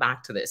want to come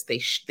back to this.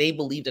 They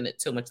believed in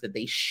it so much that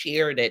they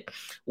shared it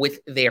with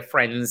their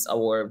friends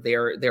or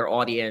their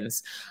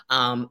audience.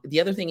 The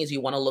other thing is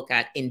you want to look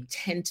at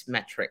intent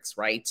metrics,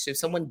 right? So if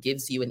someone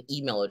gives you an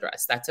email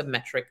address, that's a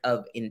metric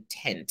of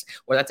intent,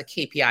 or that's a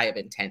KPI of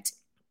intent.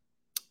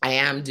 I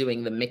am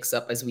doing the mix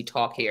up as we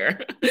talk here.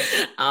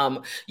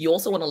 You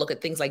also want to look at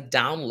things like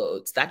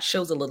downloads. That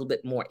shows a little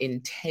bit more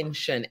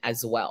intention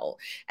as well.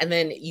 And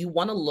then you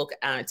want to look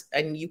at,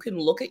 and you can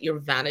look at your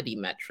vanity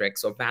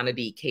metrics or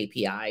vanity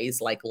KPIs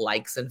like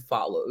likes and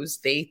follows.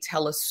 They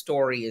tell a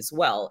story as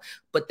well,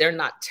 but they're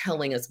not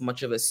telling as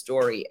much of a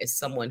story as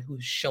someone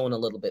who's shown a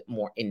little bit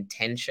more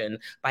intention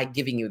by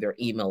giving you their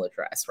email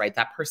address, right?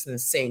 That person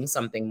is saying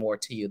something more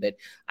to you, that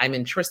I'm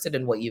interested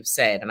in what you've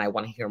said and I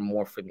want to hear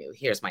more from you.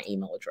 Here's my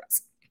email address.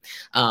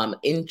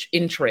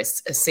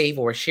 Interest, a save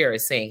or a share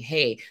is saying,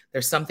 hey,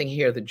 there's something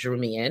here that drew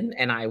me in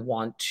and I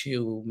want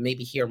to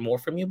maybe hear more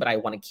from you, but I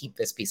want to keep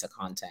this piece of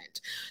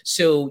content.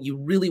 So you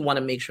really want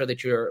to make sure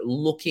that you're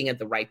looking at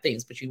the right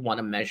things, but you want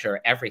to measure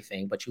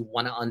everything, but you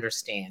want to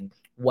understand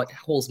what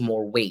holds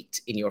more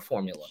weight in your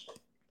formula?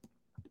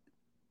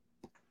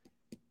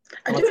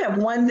 I do have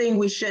one thing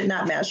we should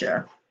not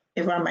measure,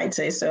 if I might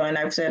say so, and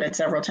I've said it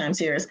several times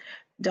here, is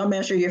don't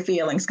measure your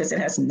feelings, because it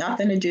has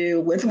nothing to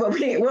do with what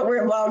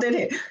we're involved in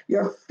here.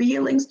 Your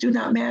feelings do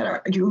not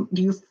matter. Do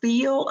you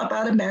feel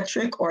about a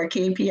metric or a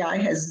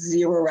KPI has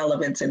zero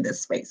relevance in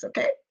this space,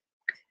 okay?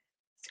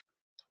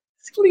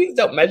 Please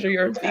don't measure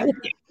your feelings.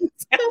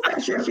 Don't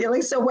measure your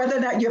feelings. So whether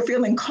or not you're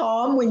feeling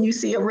calm when you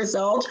see a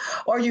result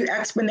or you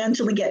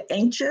exponentially get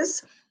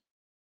anxious,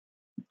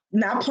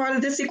 not part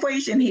of this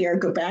equation here.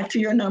 Go back to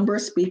your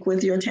numbers, speak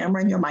with your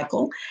Tamara and your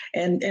Michael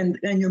and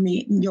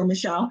your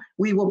Michelle.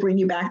 We will bring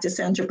you back to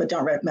center, but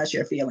don't measure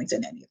your feelings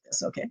in any of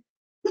this, okay?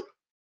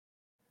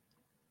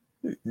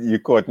 You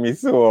caught me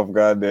so off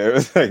guard there.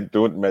 It's like,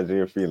 don't measure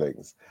your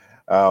feelings.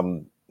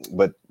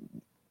 But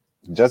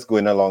just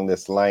going along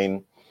this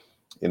line,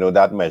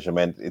 that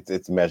measurement,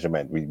 it's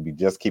measurement. We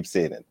just keep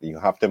saying it. You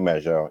have to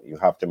measure, you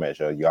have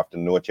to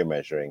know what you're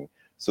measuring.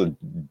 So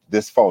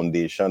this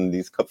foundation,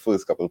 these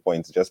first couple of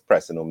points, just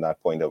pressing on that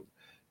point of,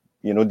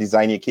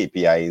 design your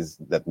KPIs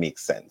that make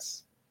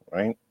sense,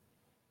 right?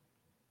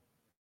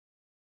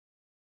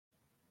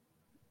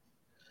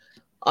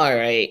 All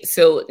right.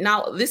 So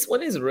now this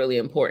one is really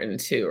important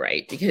too,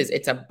 right? Because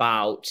it's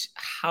about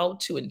how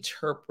to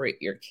interpret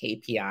your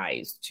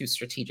KPIs to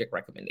strategic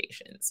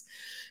recommendations.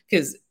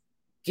 Because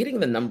getting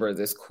the numbers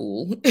is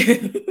cool,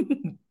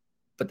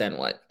 but then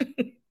what?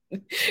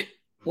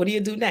 What do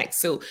you do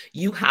next? So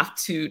you have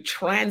to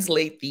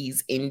translate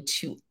these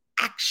into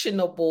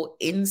actionable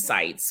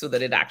insights so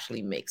that it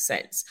actually makes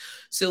sense.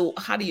 So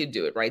how do you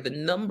do it, right? The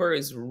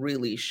numbers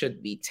really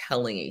should be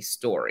telling a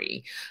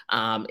story.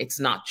 It's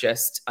not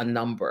just a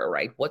number,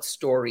 right? What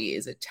story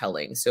is it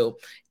telling? So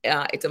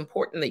it's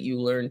important that you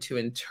learn to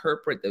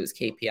interpret those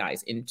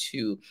KPIs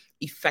into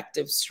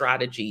effective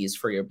strategies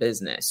for your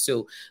business.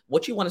 So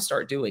what you want to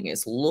start doing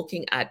is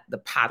looking at the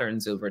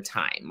patterns over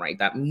time, right?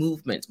 That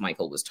movement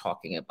Michael was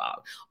talking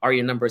about. Are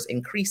your numbers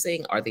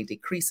increasing? Are they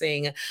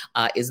decreasing?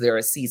 Is there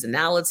a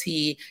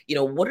seasonality?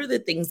 What are the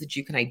things that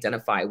you can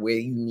identify where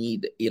you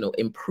need,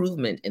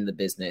 improvement in the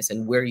business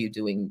and where you're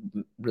doing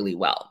really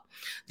well?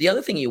 The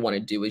other thing you want to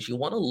do is you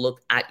want to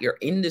look at your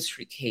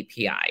industry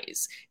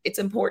KPIs. It's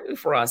important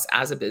for us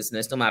as a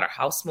business, no matter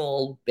how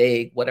small,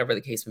 big, whatever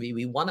the case may be,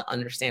 we want to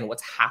understand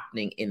what's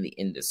happening in the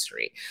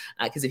industry.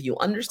 Because if you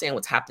understand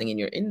what's happening in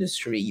your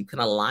industry, you can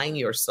align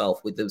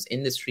yourself with those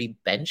industry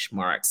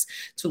benchmarks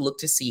to look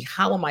to see,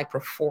 how am I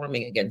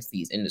performing against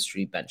these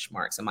industry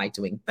benchmarks? Am I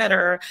doing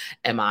better?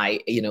 Am I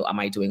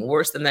doing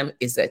worse than them?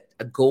 Is that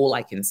a goal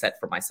I can set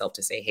for myself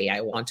to say, hey,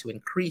 I want to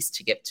increase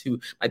to get to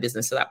my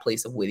business to that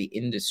place of where the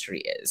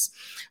industry is?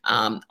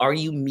 Are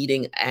you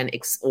meeting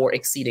or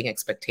exceeding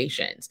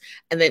expectations?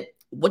 And then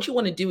what you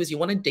want to do is you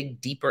want to dig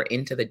deeper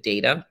into the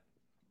data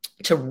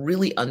to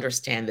really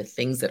understand the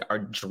things that are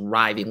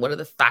driving. What are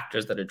the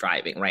factors that are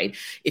driving, right?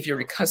 If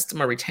your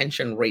customer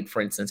retention rate,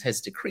 for instance,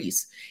 has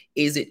decreased,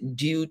 is it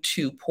due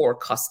to poor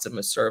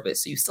customer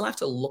service? So you still have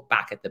to look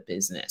back at the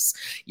business.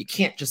 You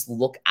can't just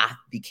look at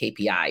the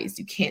KPIs.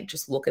 You can't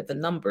just look at the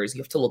numbers.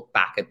 You have to look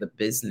back at the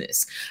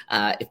business.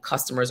 If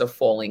customers are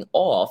falling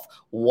off,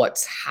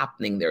 what's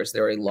happening there? Is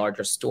there a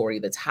larger story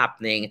that's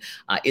happening?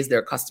 Is there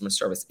a customer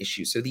service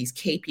issue? So these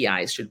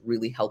KPIs should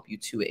really help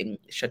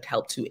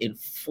to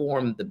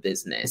inform the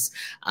business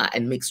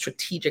and make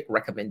strategic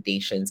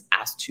recommendations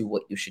as to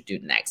what you should do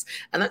next.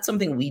 And that's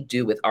something we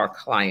do with our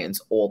clients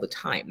all the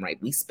time,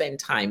 right? We spend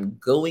time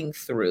going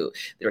through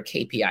their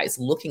KPIs,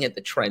 looking at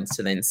the trends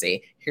to then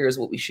say, here's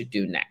what we should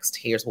do next.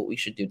 Here's what we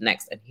should do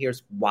next. And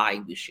here's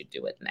why we should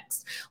do it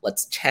next.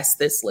 Let's test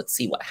this. Let's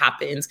see what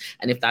happens.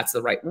 And if that's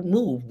the right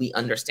move, we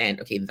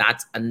understand, okay,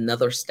 that's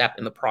another step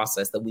in the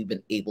process that we've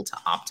been able to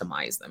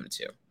optimize them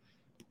to.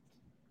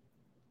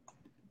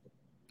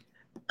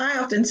 I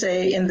often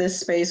say in this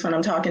space when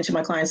I'm talking to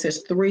my clients,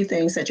 there's three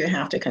things that you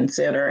have to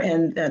consider.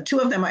 And two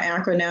of them are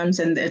acronyms,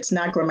 and it's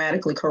not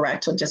grammatically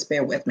correct, so just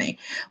bear with me.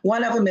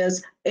 One of them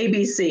is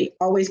ABC,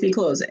 always be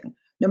closing.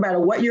 No matter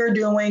what you're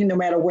doing, no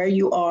matter where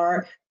you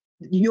are,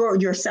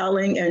 you're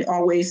selling and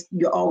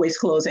you're always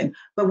closing.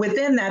 But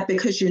within that,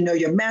 because you know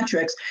your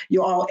metrics,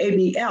 you're all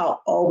ABL,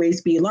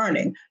 always be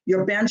learning.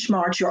 Your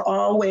benchmarks, you're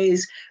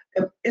always,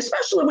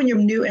 especially when you're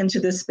new into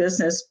this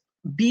business,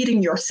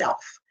 beating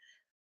yourself.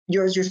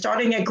 You're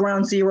starting at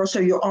ground zero, so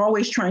you're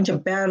always trying to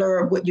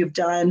better what you've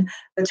done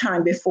the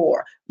time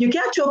before. You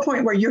get to a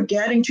point where you're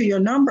getting to your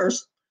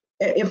numbers,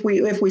 if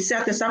we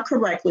set this up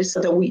correctly so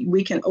that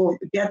we can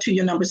get to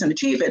your numbers and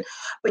achieve it,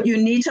 but you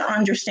need to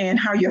understand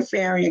how you're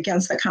faring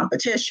against the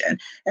competition.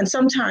 And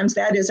sometimes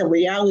that is a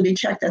reality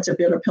check that's a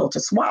bitter pill to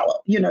swallow.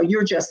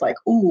 You're just like,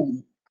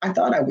 ooh, I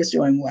thought I was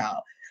doing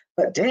well,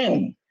 but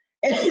dang.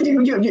 And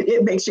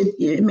it makes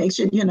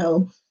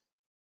you,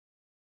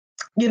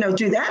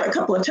 do that a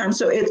couple of times.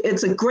 So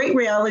it's a great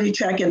reality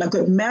check and a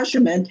good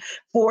measurement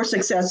for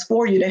success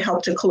for you to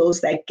help to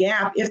close that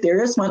gap if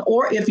there is one,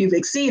 or if you've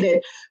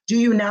exceeded, do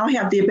you now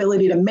have the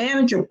ability to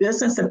manage your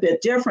business a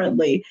bit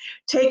differently,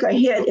 take a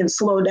hit and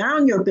slow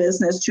down your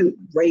business to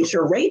raise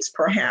your rates,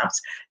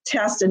 perhaps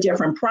test a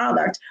different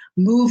product,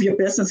 move your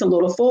business a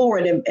little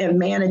forward and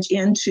manage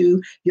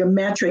into your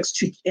metrics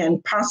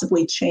and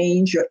possibly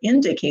change your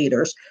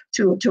indicators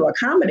to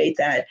accommodate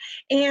that.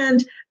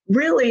 And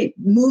really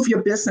move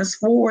your business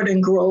forward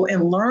and grow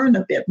and learn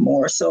a bit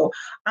more. So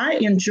I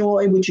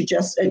enjoy what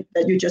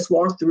that you just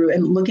walked through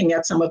and looking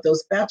at some of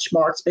those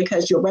benchmarks,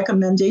 because your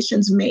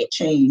recommendations may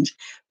change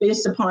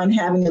based upon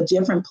having a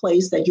different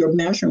place that you're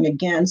measuring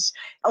against,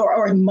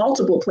 or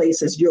multiple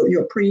places,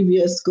 your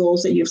previous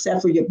goals that you've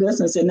set for your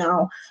business, and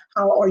now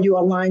how are you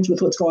aligned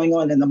with what's going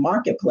on in the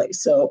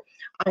marketplace. So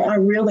I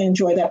really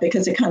enjoy that,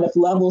 because it kind of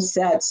level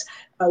sets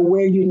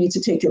where you need to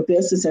take your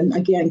business, and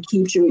again,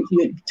 keeps your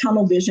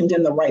tunnel visioned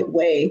in the right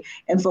way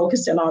and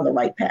focused in on the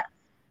right path.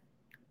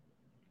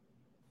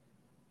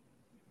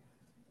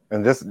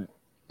 And just,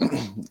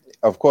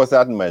 of course,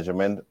 that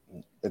measurement,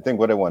 I think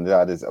what I wanted to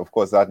add is, of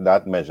course,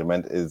 that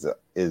measurement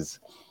is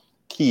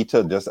key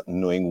to just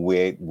knowing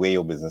where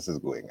your business is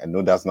going. I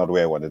know that's not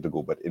where I wanted to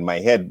go, but in my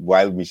head,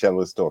 while Michelle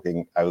was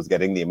talking, I was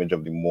getting the image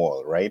of the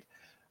mall, right?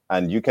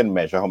 And you can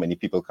measure how many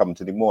people come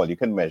to the mall. You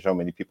can measure how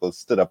many people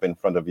stood up in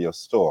front of your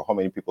store, how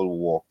many people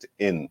walked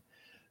in.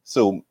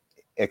 So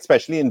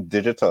especially in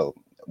digital,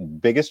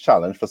 biggest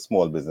challenge for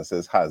small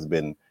businesses has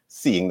been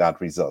seeing that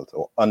result,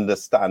 or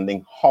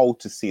understanding how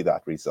to see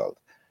that result.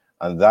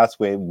 And that's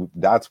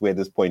where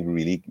this point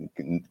really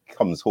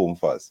comes home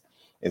for us,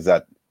 is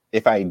that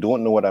if I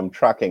don't know what I'm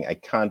tracking, I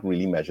can't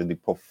really measure the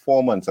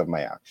performance of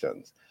my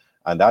actions.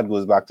 And that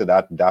goes back to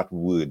that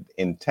word,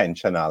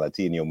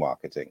 intentionality in your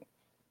marketing,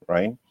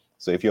 right?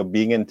 So if you're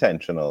being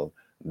intentional,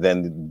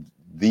 then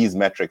these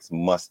metrics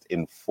must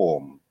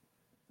inform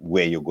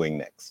where you're going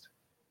next.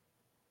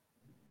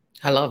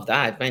 I love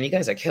that, man. You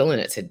guys are killing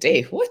it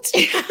today. What?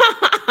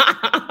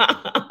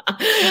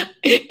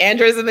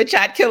 Andrew's in the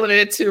chat killing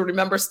it too.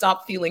 Remember,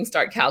 stop feeling,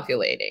 start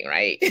calculating,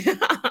 right?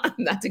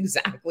 That's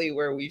exactly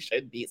where we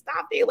should be.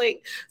 Stop feeling,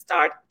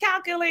 start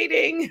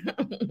calculating.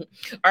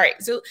 All right.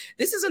 So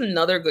this is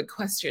another good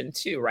question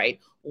too, right?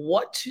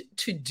 What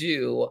to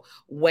do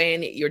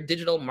when your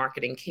digital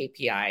marketing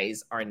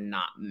KPIs are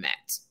not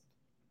met?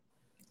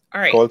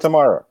 All right. Call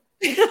tomorrow.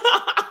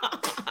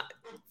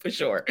 For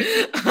sure.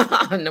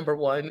 Number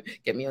one,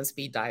 get me on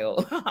speed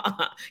dial.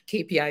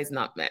 KPIs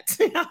not met.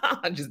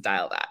 Just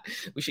dial that.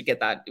 We should get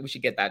that. We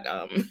should get that.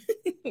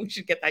 We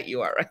should get that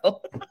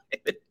URL.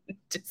 It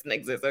doesn't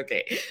exist.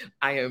 Okay.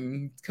 I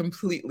am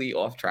completely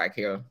off track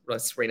here.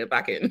 Let's rein it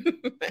back in.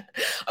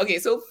 Okay.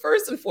 So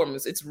first and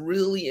foremost, it's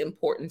really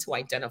important to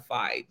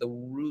identify the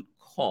root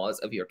cause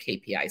of your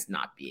KPIs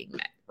not being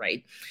met,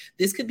 right?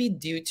 This could be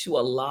due to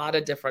a lot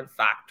of different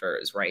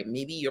factors, right?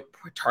 Maybe you're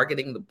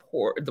targeting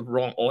the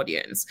wrong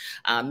audience.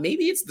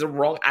 Maybe it's the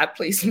wrong ad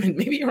placement.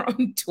 Maybe you're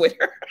on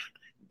Twitter.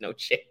 No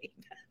shade.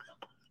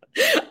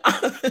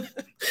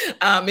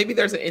 Maybe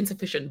there's an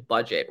insufficient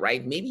budget,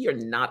 right? Maybe you're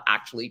not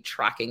actually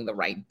tracking the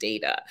right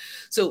data.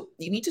 So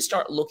you need to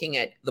start looking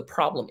at the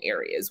problem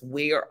areas.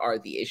 Where are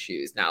the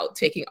issues? Now,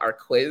 taking our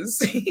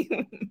quiz,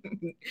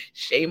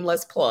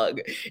 shameless plug,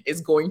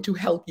 is going to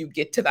help you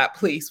get to that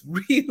place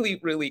really,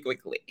 really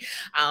quickly.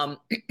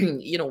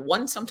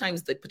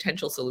 Sometimes the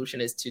potential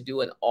solution is to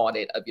do an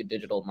audit of your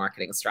digital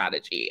marketing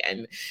strategy.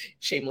 And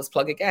shameless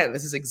plug again,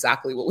 this is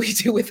exactly what we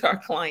do with our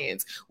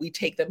clients. We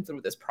take them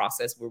through this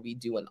process where we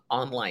do an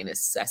online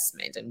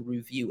assessment and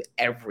review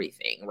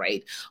everything,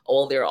 right?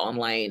 All their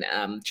online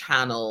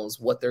channels,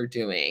 what they're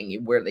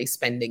doing, where they're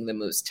spending the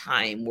most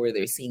time, where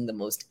they're seeing the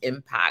most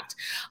impact,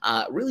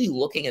 really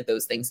looking at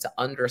those things to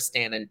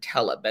understand and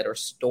tell a better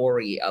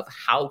story of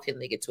how can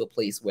they get to a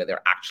place where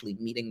they're actually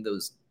meeting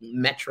those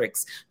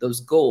metrics,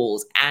 those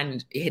goals,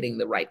 and hitting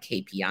the right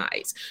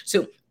KPIs.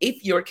 So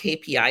if your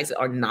KPIs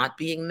are not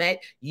being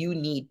met, you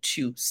need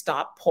to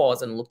stop,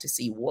 pause, and look to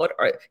see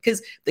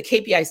because the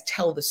KPIs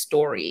tell the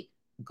story,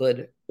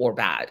 good or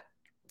bad.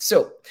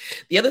 So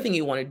the other thing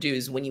you want to do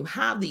is when you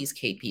have these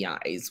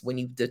KPIs, when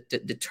you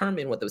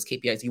determine what those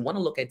KPIs, you want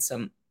to look at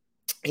some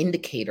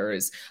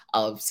indicators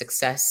of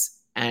success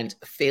and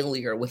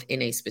failure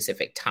within a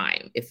specific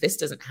time. If this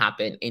doesn't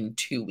happen in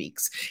 2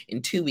 weeks,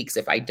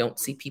 if I don't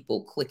see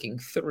people clicking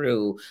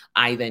through,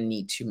 I then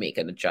need to make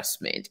an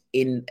adjustment.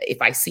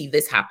 If I see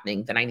this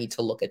happening, then I need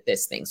to look at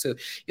this thing. So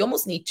you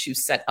almost need to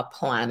set a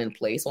plan in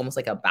place, almost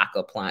like a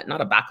backup plan,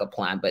 not a backup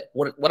plan, but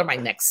what are my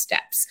next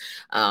steps?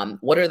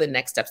 What are the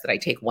next steps that I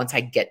take once I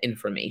get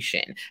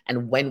information?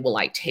 And when will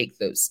I take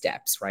those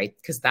steps, right?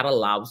 Because that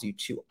allows you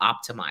to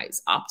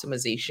optimize.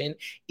 Optimization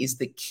is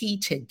the key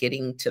to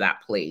getting to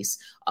that place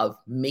of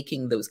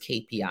making those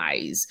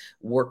KPIs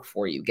work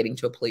for you, getting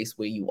to a place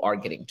where you are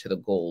getting to the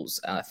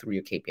goals through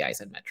your KPIs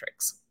and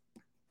metrics.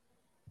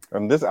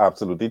 And this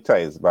absolutely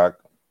ties back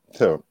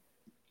to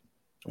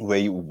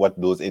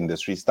what those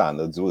industry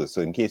standards were.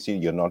 So in case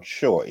you're not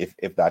sure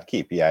if that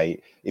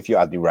KPI, if you're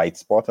at the right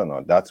spot or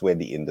not, that's where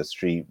the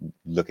industry,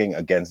 looking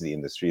against the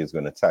industry, is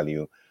going to tell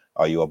you,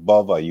 are you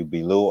above, are you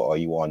below, are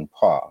you on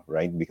par,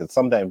 right? Because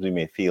sometimes we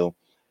may feel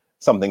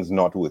something's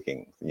not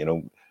working,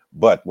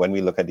 but when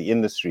we look at the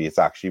industry, it's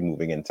actually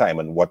moving in time.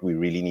 And what we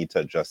really need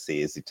to just say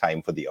is the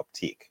time for the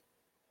uptake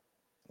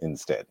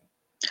instead.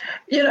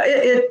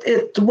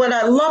 What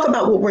I love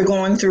about what we're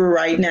going through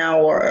right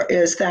now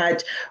is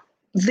that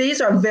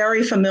these are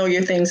very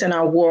familiar things in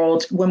our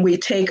world when we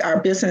take our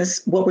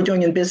business, what we're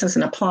doing in business,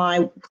 and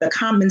apply the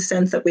common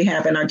sense that we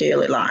have in our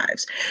daily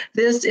lives.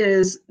 This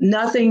is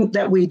nothing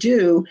that we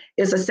do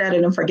is a set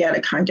it and forget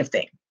it kind of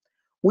thing.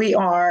 We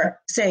are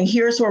saying,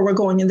 here's where we're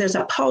going. And there's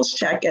a pulse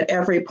check at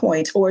every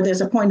point, or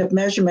there's a point of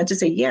measurement to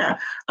say, yeah,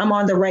 I'm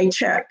on the right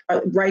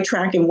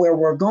track in where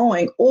we're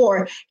going.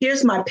 Or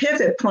here's my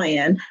pivot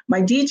plan,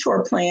 my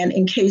detour plan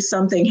in case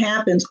something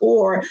happens,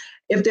 or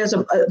if there's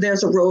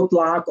a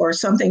roadblock or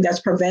something that's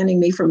preventing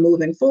me from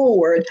moving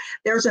forward,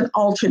 there's an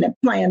alternate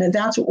plan. And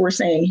that's what we're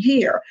saying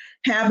here.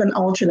 Have an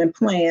alternate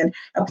plan,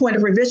 a point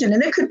of revision.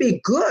 And it could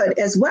be good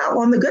as well.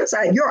 On the good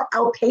side, you're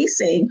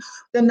outpacing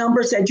the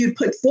numbers that you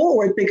put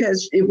forward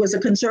because it was a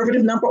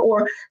conservative number,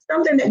 or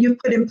something that you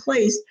put in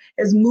place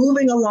is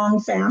moving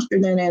along faster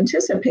than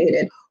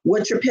anticipated.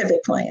 What's your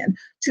pivot plan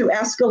to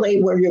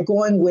escalate where you're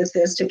going with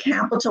this, to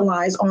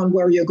capitalize on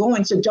where you're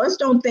going? So just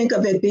don't think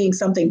of it being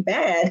something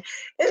bad.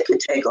 It could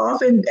take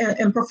off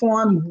and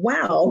perform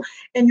well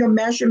in your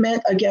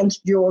measurement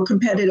against your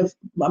competitive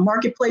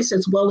marketplace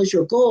as well as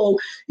your goal.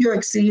 You're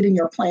exceeding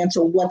your plan.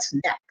 So what's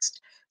next?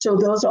 So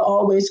those are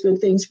always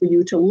good things for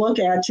you to look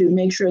at to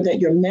make sure that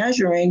you're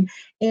measuring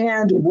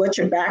and what's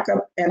your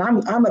backup. And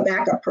I'm a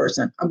backup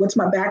person. What's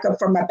my backup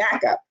for my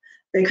backup?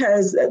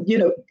 Because,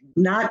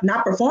 not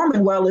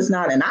performing well is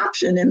not an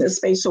option in this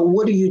space. So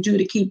what do you do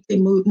to keep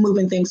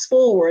moving things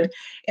forward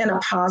in a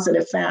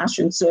positive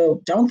fashion?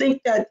 So don't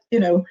think that,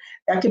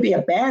 that could be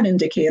a bad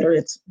indicator.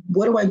 It's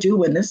what do I do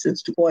when this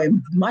is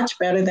going much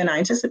better than I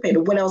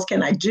anticipated? What else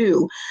can I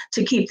do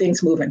to keep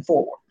things moving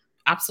forward?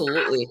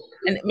 Absolutely.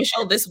 And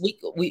Michelle, this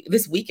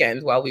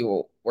weekend while we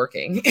were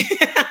working,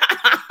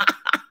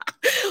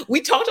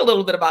 we talked a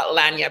little bit about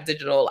Lanyap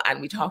Digital,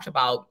 and we talked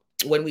about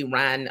when we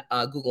ran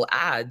Google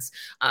Ads,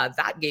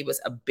 that gave us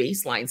a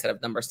baseline set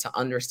of numbers to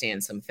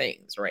understand some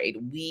things, right?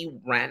 We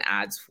ran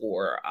ads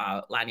for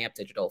Lanyap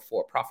Digital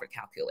for Profit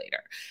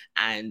Calculator.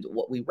 And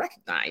what we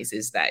recognize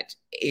is that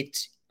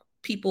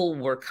people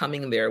were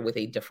coming there with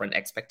a different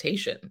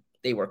expectation.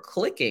 They were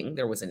clicking,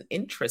 there was an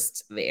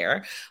interest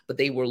there, but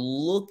they were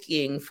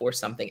looking for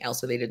something else.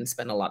 So they didn't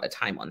spend a lot of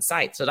time on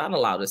site. So that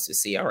allowed us to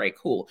see, all right,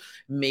 cool.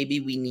 Maybe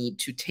we need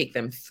to take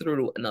them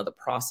through another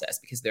process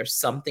because there's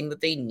something that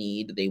they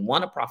need. They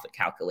want a profit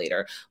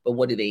calculator, but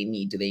what do they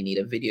need? Do they need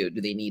a video? Do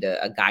they need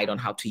a guide on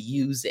how to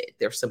use it?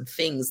 There's some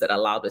things that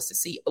allowed us to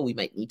see, we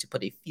might need to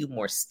put a few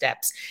more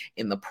steps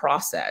in the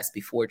process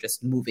before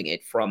just moving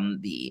it from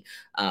the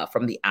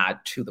ad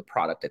to the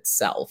product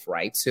itself,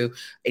 right? So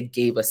it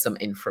gave us some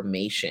information.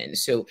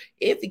 So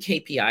if the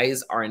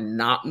KPIs are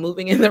not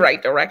moving in the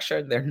right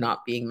direction, they're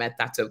not being met,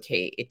 that's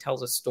okay. It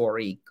tells a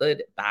story,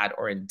 good, bad,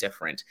 or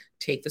indifferent.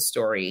 Take the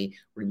story,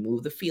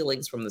 remove the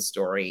feelings from the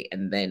story,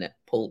 and then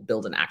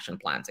build an action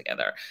plan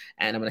together.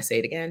 And I'm going to say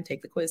it again,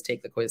 take the quiz,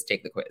 take the quiz,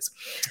 take the quiz.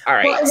 All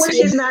right. Well, what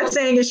she's not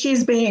saying is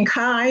she's being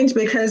kind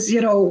because,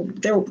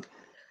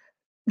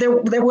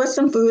 there was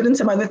some food and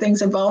some other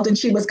things involved, and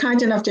she was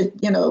kind enough to,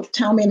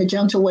 tell me in a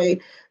gentle way,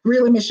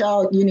 really,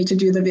 Michelle, you need to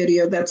do the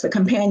video. That's the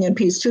companion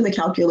piece to the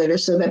calculator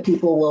so that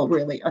people will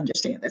really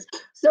understand this.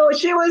 So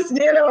she was,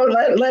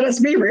 let us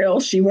be real.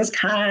 She was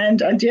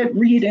kind. I did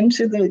read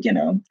into the, gave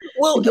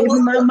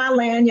me my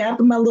lanyard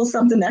and my little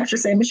something extra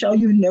saying, Michelle,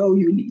 you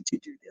need to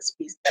do this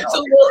piece.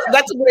 So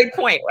that's a great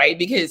point, right?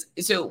 Because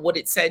so what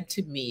it said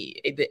to me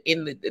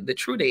in the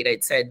true data,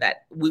 it said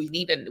that we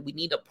need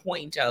a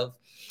point of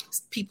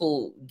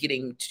people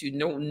getting to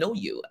know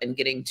you and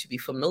getting to be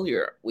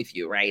familiar with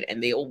you, right?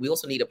 And we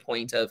also need a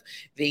point of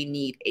they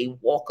need a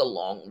walk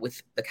along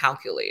with the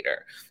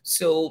calculator.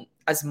 So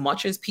as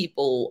much as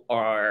people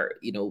are,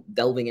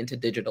 delving into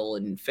digital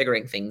and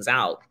figuring things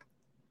out,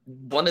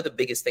 one of the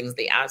biggest things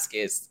they ask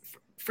is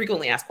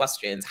frequently asked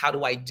questions. How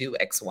do I do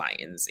X, Y,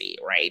 and Z,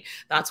 right?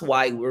 That's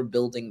why we're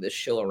building this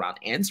show around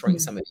answering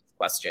some of these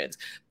questions.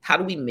 How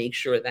do we make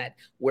sure that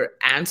we're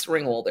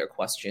answering all their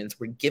questions?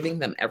 We're giving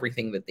them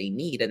everything that they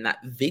need. And that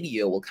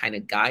video will kind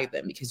of guide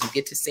them because you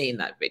get to say in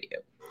that video,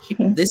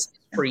 this is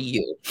for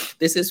you.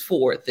 This is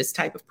for this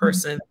type of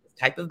person, this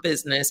type of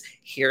business.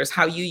 Here's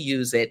how you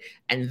use it.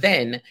 And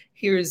then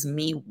here's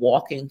me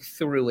walking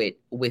through it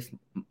with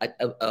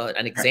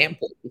an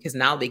example, because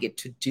now they get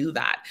to do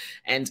that.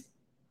 And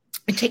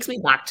it takes me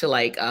back to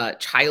like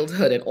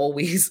childhood and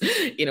always,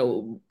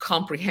 reading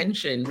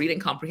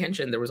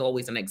comprehension. There was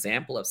always an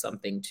example of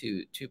something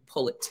to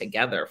pull it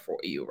together for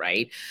you,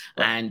 right?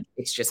 And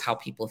it's just how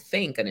people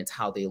think and it's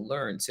how they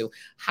learn. So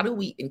how do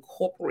we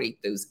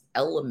incorporate those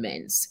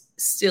elements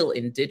still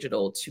in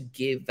digital to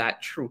give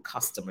that true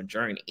customer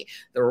journey?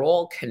 They're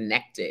all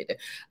connected.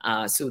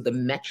 So the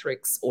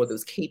metrics or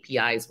those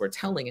KPIs were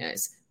telling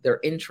us they're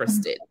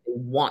interested,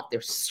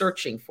 they're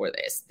searching for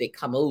this, they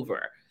come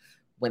over.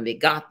 When they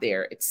got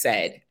there, it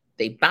said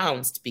they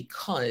bounced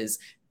because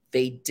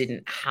they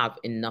didn't have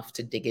enough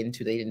to dig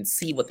into. They didn't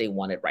see what they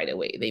wanted right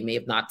away. They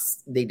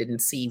didn't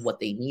see what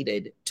they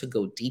needed to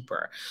go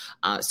deeper.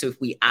 So if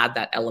we add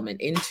that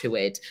element into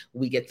it,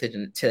 we get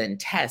to then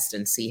test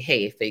and see,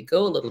 hey, if they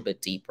go a little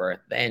bit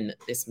deeper, then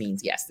this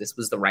means, yes, this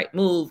was the right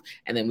move.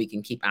 And then we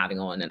can keep adding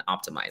on and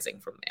optimizing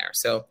from there.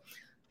 So,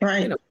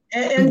 right.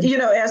 And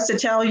as to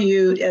tell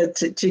you,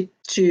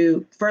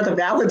 to further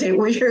validate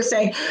what you're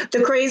saying,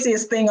 the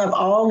craziest thing of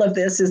all of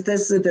this is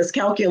this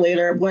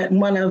calculator.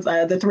 One of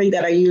the three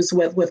that I use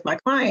with my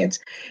clients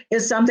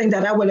is something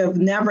that I would have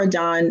never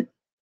done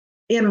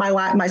in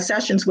my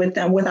sessions with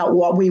them without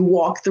what we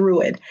walk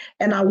through it.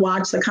 And I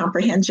watch the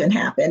comprehension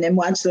happen and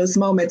watch those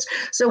moments.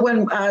 So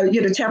when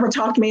Tamara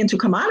talked me into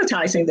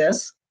commoditizing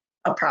this,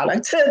 a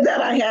product that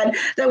I had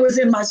that was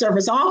in my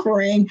service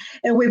offering,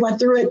 and we went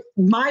through it,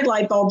 my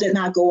light bulb did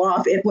not go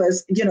off. It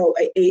was,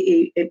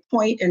 a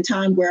point in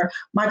time where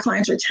my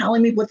clients are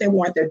telling me what they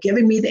want. They're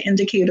giving me the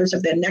indicators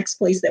of the next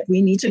place that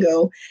we need to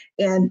go.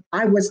 And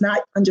I was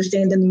not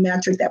understanding the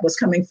metric that was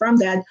coming from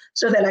that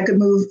so that I could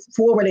move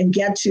forward and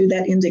get to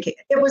that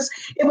indicator. It was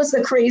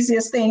the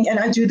craziest thing. And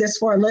I do this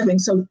for a living.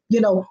 So,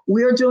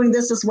 we're doing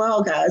this as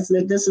well, guys.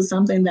 This is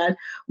something that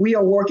we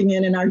are working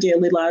in our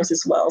daily lives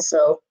as well.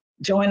 So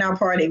join our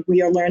party.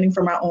 We are learning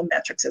from our own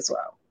metrics as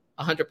well.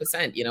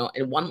 100%,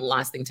 and one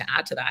last thing to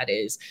add to that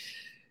is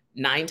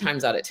 9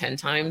 times out of 10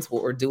 times,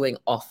 what we're doing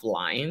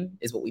offline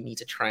is what we need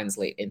to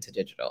translate into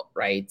digital,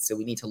 right? So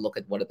we need to look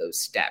at what are those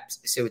steps.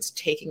 So it's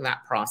taking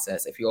that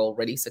process, if you're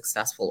already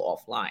successful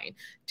offline,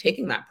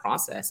 taking that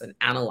process and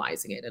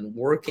analyzing it and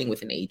working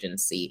with an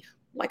agency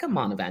like a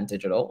Monovan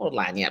Digital or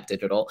Lanyap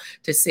Digital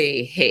to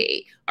say,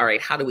 hey, all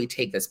right, how do we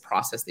take this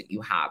process that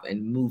you have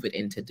and move it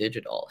into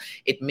digital?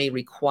 It may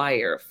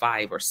require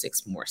 5 or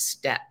 6 more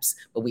steps,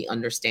 but we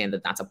understand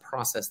that that's a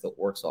process that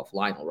works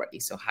offline already.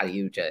 So how do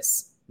you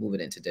just move it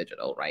into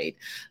digital, right?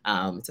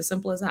 It's as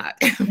simple as that.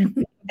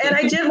 And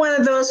I did one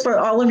of those for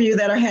all of you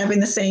that are having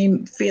the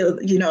same feel,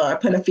 I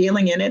put a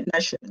feeling in it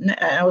and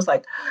I was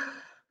like,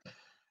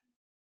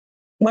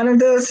 one of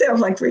those, I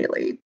was like,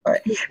 really?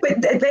 But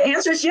the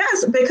answer is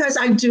yes, because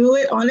I do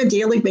it on a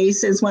daily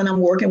basis when I'm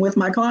working with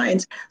my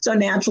clients. So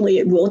naturally,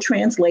 it will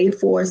translate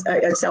for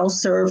a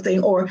self-serve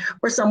thing or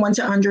for someone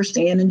to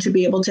understand and to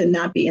be able to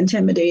not be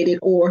intimidated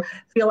or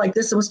feel like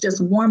this was just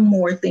one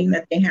more thing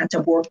that they had to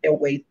work their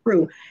way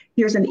through.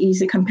 Here's an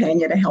easy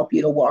companion to help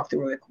you to walk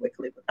through it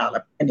quickly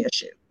without an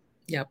issue.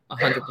 Yep,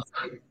 100%.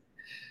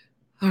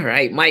 All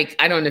right, Mike,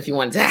 I don't know if you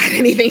want to add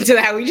anything to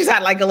that. We just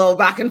had like a little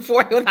back and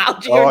forth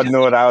without you. Oh,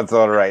 no, that's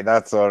all right.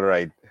 That's all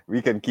right.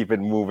 We can keep it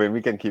moving.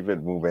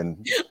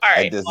 All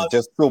right. There's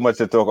just so much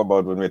to talk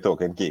about when we're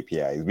talking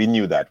KPIs. We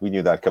knew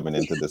that coming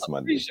into this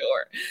Monday. For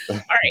sure. All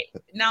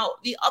right. Now,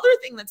 the other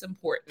thing that's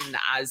important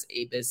as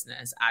a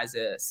business, as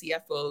a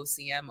CFO,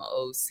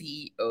 CMO,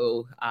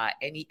 CEO,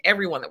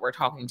 everyone that we're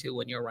talking to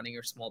when you're running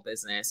your small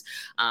business,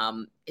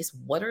 is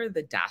what are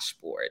the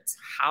dashboards?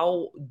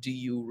 How do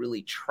you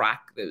really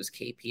track those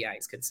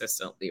KPIs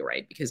consistently,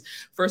 right? Because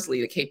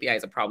firstly, the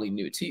KPIs are probably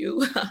new to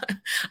you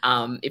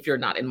if you're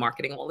not in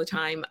marketing all the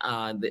time.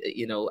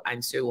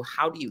 And so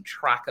how do you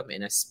track them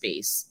in a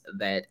space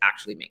that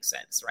actually makes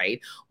sense,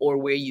 right? Or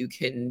where you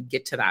can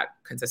get to that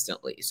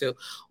consistently. So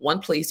one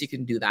place you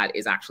can do that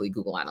is actually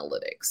Google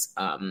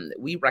Analytics.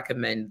 We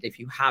recommend if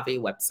you have a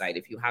website,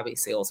 if you have a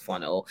sales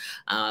funnel,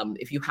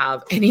 if you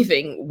have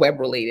anything web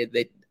related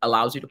that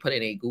allows you to put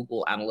in a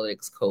Google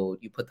Analytics code,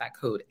 you put that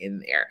code in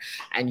there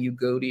and you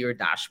go to your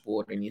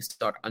dashboard and you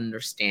start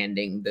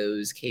understanding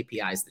those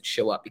KPIs that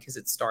show up because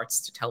it starts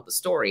to tell the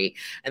story.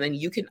 And then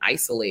you can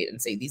isolate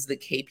and say, these are the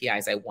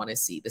KPIs I want to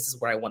see. This is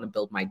where I want to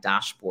build my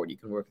dashboard. You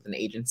can work with an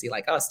agency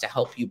like us to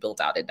help you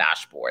build out a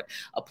dashboard,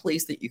 a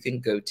place that you can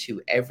go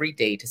to every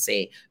day to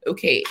say,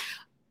 okay,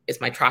 is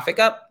my traffic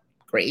up?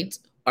 Great.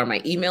 Are my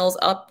emails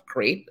up?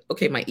 Great.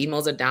 Okay, my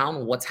emails are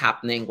down. What's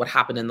happening? What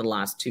happened in the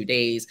last 2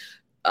 days?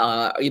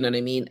 You know what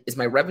I mean? Is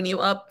my revenue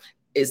up?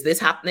 Is this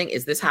happening?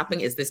 Is this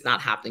happening? Is this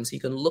not happening? So you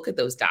can look at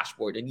those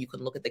dashboards and you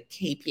can look at the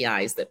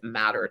KPIs that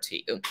matter to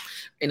you.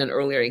 In an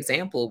earlier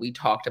example, we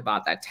talked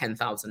about that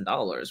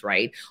 $10,000,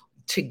 right?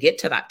 to get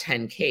to that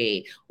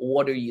 10K,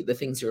 what are the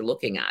things you're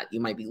looking at? You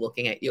might be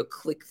looking at your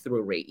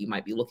click-through rate. You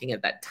might be looking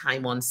at that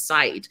time on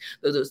site.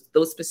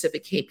 Those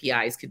specific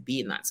KPIs could be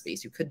in that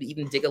space. You could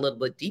even dig a little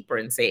bit deeper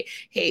and say,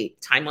 hey,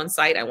 time on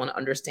site, I want to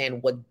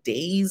understand what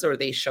days are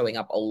they showing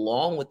up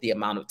along with the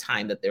amount of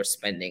time that they're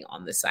spending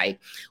on the site.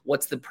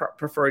 What's the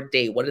preferred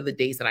day? What are the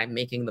days that I'm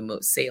making the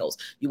most sales?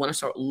 You want to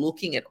start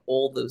looking at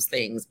all those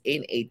things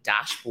in a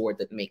dashboard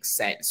that makes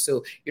sense.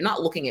 So you're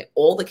not looking at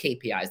all the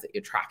KPIs that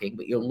you're tracking,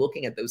 but you're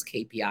looking at those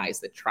KPIs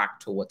that track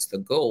towards the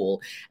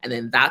goal. And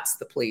then that's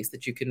the place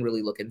that you can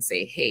really look and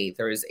say, hey,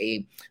 there's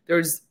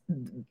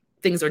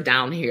things are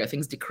down here,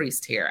 things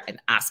decreased here, and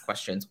ask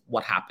questions.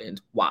 What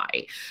happened? Why?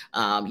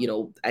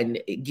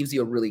 And it gives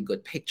you a really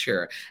good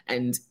picture.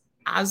 And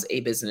as a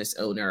business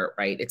owner,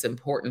 right, it's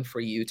important for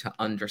you to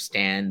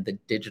understand the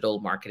digital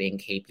marketing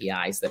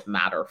KPIs that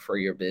matter for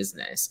your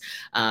business.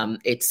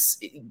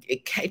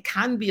 It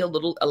can be a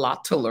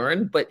lot to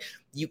learn, but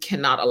you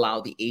cannot allow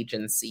the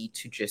agency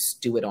to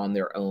just do it on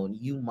their own.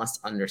 You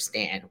must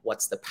understand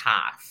what's the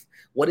path.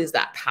 What is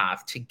that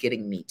path to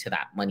getting me to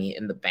that money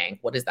in the bank?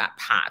 What is that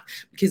path?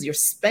 Because you're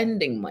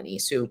spending money.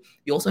 So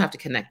you also have to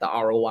connect the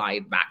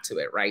ROI back to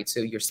it, right? So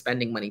you're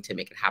spending money to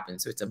make it happen.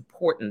 So it's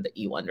important that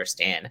you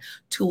understand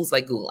tools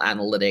like Google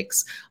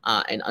Analytics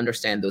and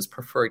understand those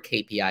preferred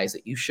KPIs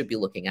that you should be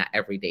looking at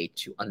every day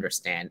to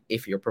understand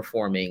if you're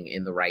performing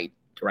in the right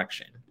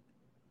direction.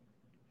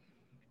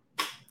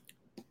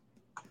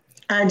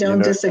 I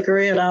don't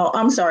disagree at all.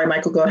 I'm sorry,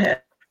 Michael, go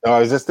ahead. No, I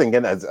was just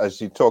thinking,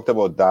 as you talked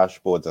about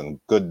dashboards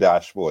and good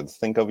dashboards,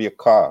 think of your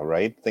car,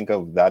 right? Think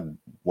of that,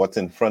 what's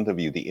in front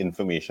of you, the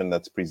information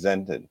that's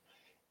presented.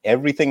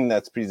 Everything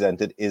that's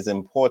presented is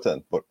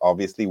important, but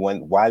obviously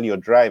while you're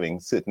driving,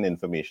 certain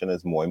information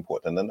is more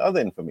important than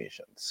other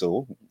information.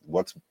 So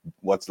what's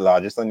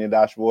largest on your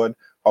dashboard?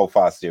 How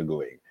fast you're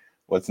going.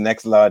 What's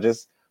next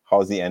largest?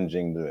 How's the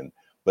engine doing?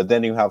 But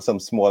then you have some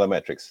smaller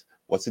metrics.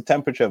 What's the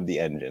temperature of the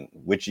engine,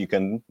 which you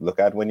can look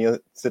at when you're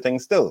sitting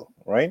still,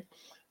 right?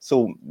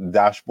 So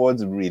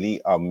dashboards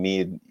really are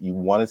made, you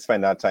want to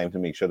spend that time to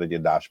make sure that your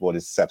dashboard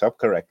is set up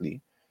correctly.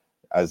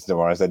 As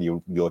Tamara said,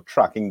 you're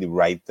tracking the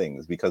right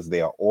things, because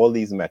there are all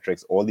these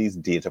metrics, all these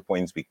data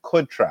points we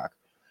could track,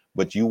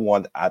 but you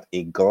want at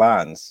a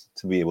glance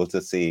to be able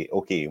to say,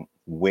 okay,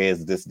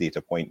 where's this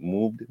data point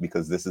moved?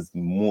 Because this is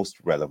most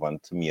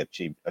relevant to me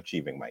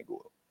achieving my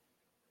goal.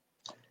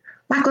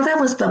 Michael, that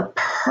was the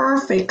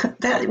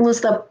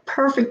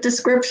perfect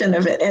description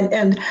of it.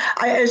 And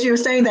as you were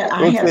saying that,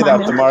 Don't say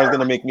that. Tomorrow's going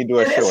to make me do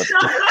a short.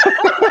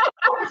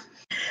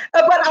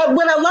 But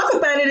what I love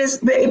about it is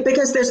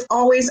because there's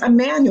always a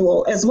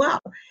manual as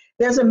well.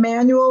 There's a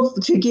manual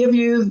to give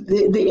you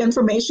the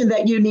information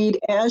that you need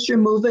as you're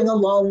moving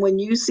along when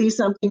you see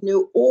something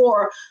new,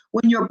 or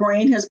when your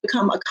brain has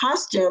become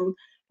accustomed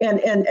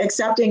and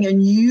accepting,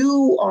 and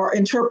you are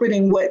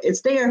interpreting what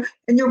is there,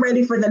 and you're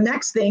ready for the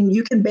next thing.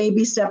 You can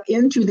baby step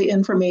into the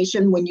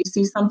information when you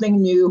see something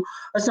new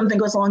or something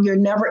goes on. You're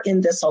never in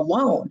this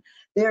alone.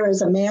 There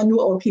is a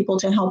manual or people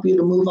to help you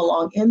to move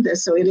along in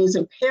this. So it is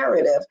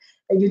imperative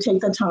that you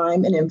take the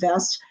time and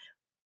invest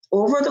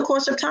over the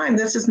course of time.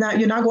 This is not,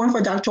 you're not going for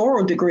a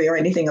doctoral degree or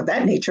anything of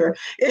that nature.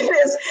 It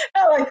is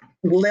like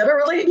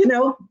literally,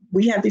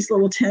 we have these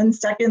little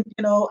 10-second,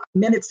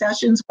 minute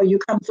sessions where you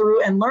come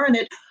through and learn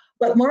it.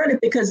 But learn it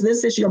because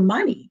this is your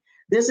money.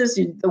 This is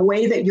the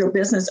way that your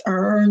business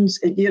earns,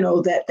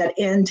 that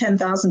end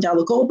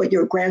 $10,000 goal, but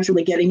you're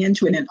gradually getting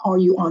into it. And are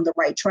you on the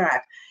right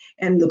track?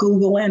 And the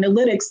Google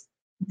Analytics,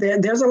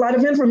 there's a lot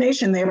of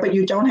information there, but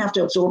you don't have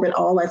to absorb it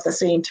all at the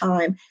same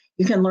time.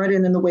 You can learn it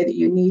in the way that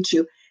you need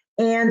to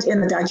and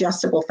in a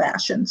digestible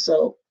fashion.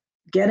 So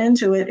get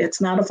into it.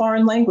 It's not a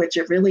foreign language.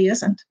 It really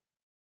isn't.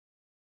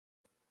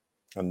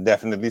 And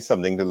definitely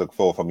something to look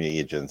for from your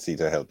agency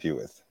to help you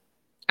with.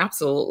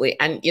 Absolutely.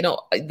 And,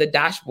 the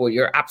dashboard,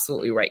 you're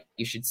absolutely right.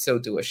 You should so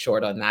do a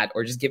short on that,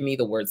 or just give me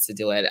the words to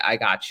do it. I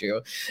got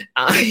you.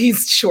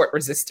 He's short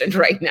resistant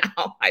right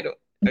now. I don't.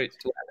 Michael,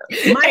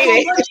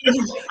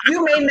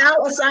 you may now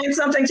assign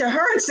something to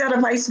her instead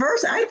of vice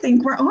versa. I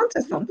think we're onto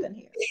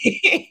something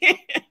here.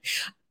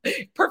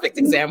 Perfect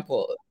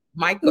example.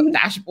 My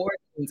dashboard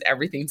means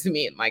everything to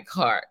me in my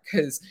car,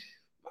 because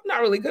I'm not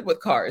really good with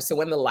cars. So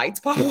when the lights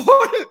pop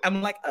on,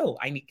 I'm like, oh,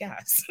 I need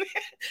gas.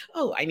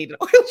 Oh, I need an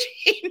oil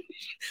change.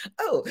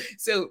 Oh,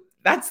 so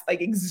that's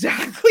like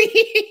exactly,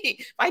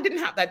 if I didn't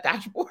have that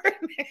dashboard,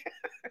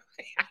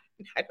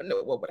 I don't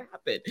know what would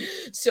happen.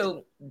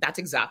 So that's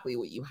exactly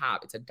what you have.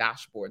 It's a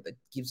dashboard that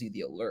gives you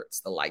the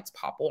alerts. The lights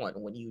pop on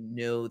when you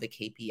know the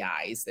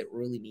KPIs that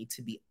really need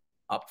to be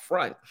up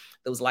front.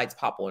 Those lights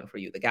pop on for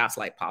you. The gas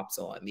light pops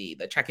on, the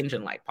check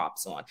engine light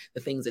pops on,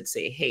 the things that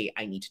say, hey,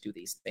 I need to do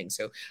these things.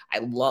 So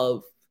I'm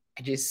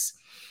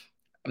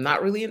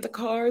not really into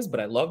cars, but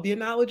I love the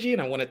analogy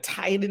and I want to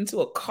tie it into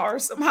a car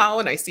somehow.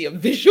 And I see a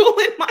visual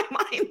in my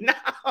mind now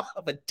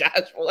of a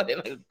dashboard in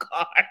a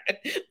car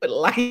with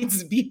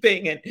lights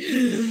beeping, and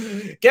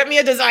get me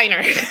a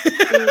designer.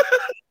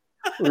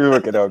 We'll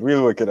work it out.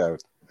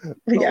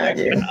 We got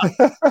you.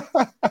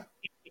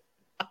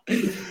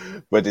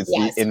 But it's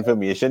the Yes.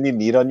 information you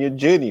need on your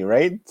journey,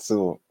 right?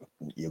 So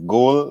your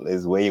goal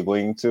is where you're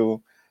going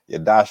to. Your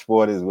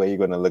dashboard is where you're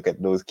going to look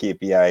at those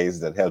KPIs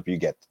that help you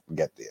get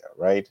there,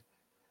 right?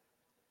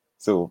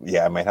 So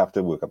yeah, I might have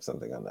to work up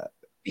something on that.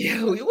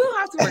 Yeah, we will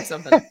have to work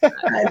something on that.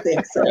 I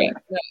think so. Right.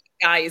 So,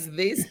 guys,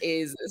 this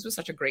was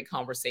such a great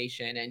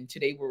conversation, and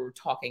today we were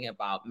talking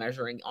about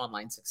measuring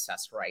online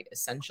success, right?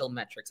 Essential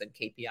metrics and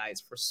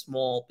KPIs for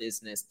small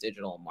business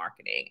digital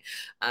marketing.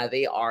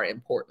 They are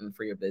important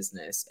for your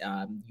business.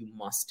 You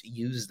must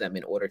use them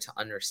in order to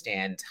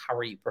understand how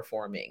are you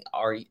performing.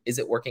 Is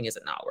it working? Is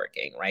it not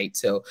working? Right.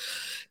 So,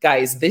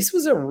 guys, this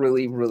was a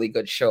really, really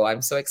good show.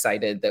 I'm so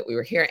excited that we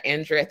were here.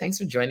 Andrea, thanks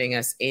for joining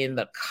us in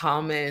the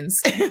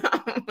comments.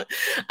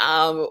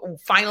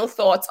 Final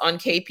thoughts on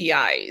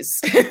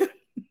KPIs.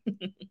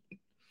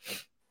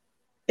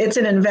 It's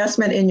an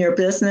investment in your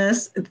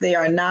business. They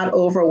are not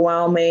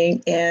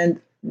overwhelming, and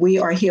we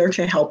are here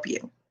to help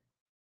you.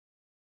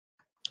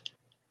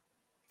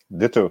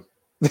 Ditto.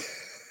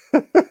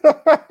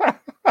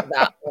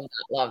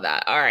 Love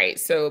that. All right.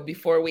 So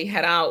before we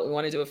head out, we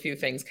want to do a few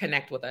things.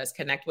 Connect with us.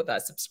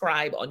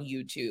 Subscribe on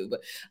YouTube.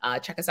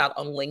 Check us out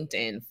on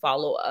LinkedIn.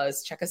 Follow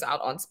us. Check us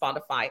out on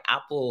Spotify,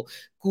 Apple,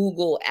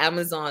 Google,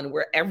 Amazon.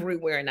 We're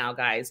everywhere now,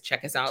 guys.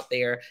 Check us out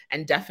there.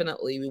 And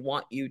definitely, we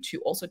want you to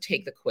also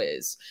take the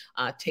quiz.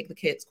 Take the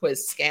kids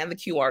quiz. Scan the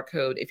QR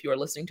code. If you are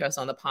listening to us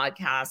on the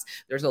podcast,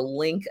 there's a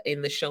link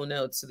in the show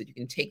notes so that you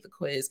can take the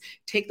quiz.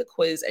 Take the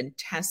quiz and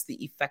test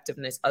the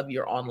effectiveness of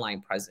your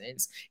online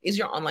presence. Is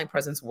your online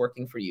presence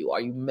working for you?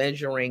 Are you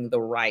measuring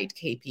the right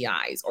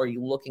KPIs? Are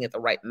you looking at the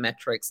right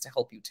metrics to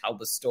help you tell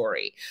the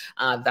story?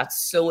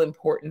 That's so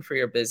important for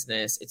your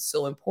business. It's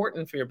so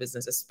important for your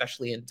business,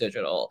 especially in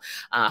digital.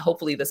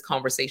 Hopefully this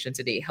conversation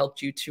today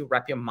helped you to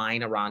wrap your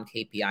mind around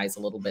KPIs a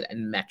little bit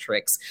and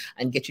metrics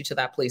and get you to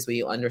that place where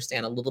you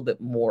understand a little bit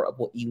more of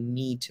what you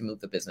need to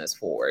move the business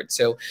forward.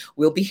 So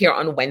we'll be here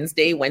on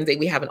Wednesday.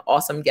 We have an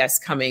awesome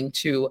guest coming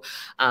to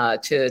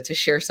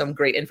share some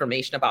great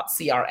information about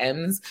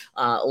CRMs.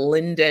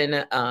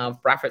 Lyndon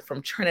Bradford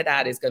from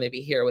Trinidad is going to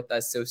be here with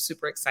us. So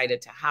super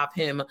excited to have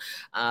him.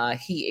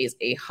 He is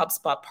a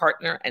HubSpot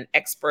partner and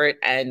expert,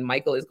 and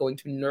Michael is going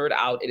to nerd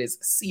out. It is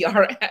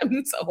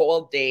CRMs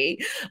all day,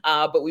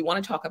 but we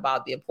want to talk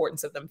about the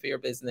importance of them for your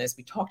business.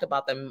 We talked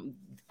about them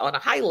on a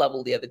high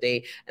level the other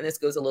day, and this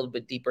goes a little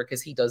bit deeper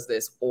because he does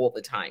this all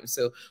the time.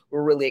 So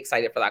we're really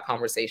excited for that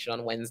conversation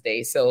on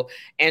Wednesday. So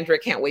Andrea,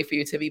 can't wait for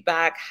you to be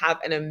back. Have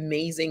an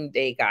amazing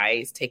day,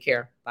 guys. Take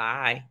care.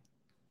 Bye.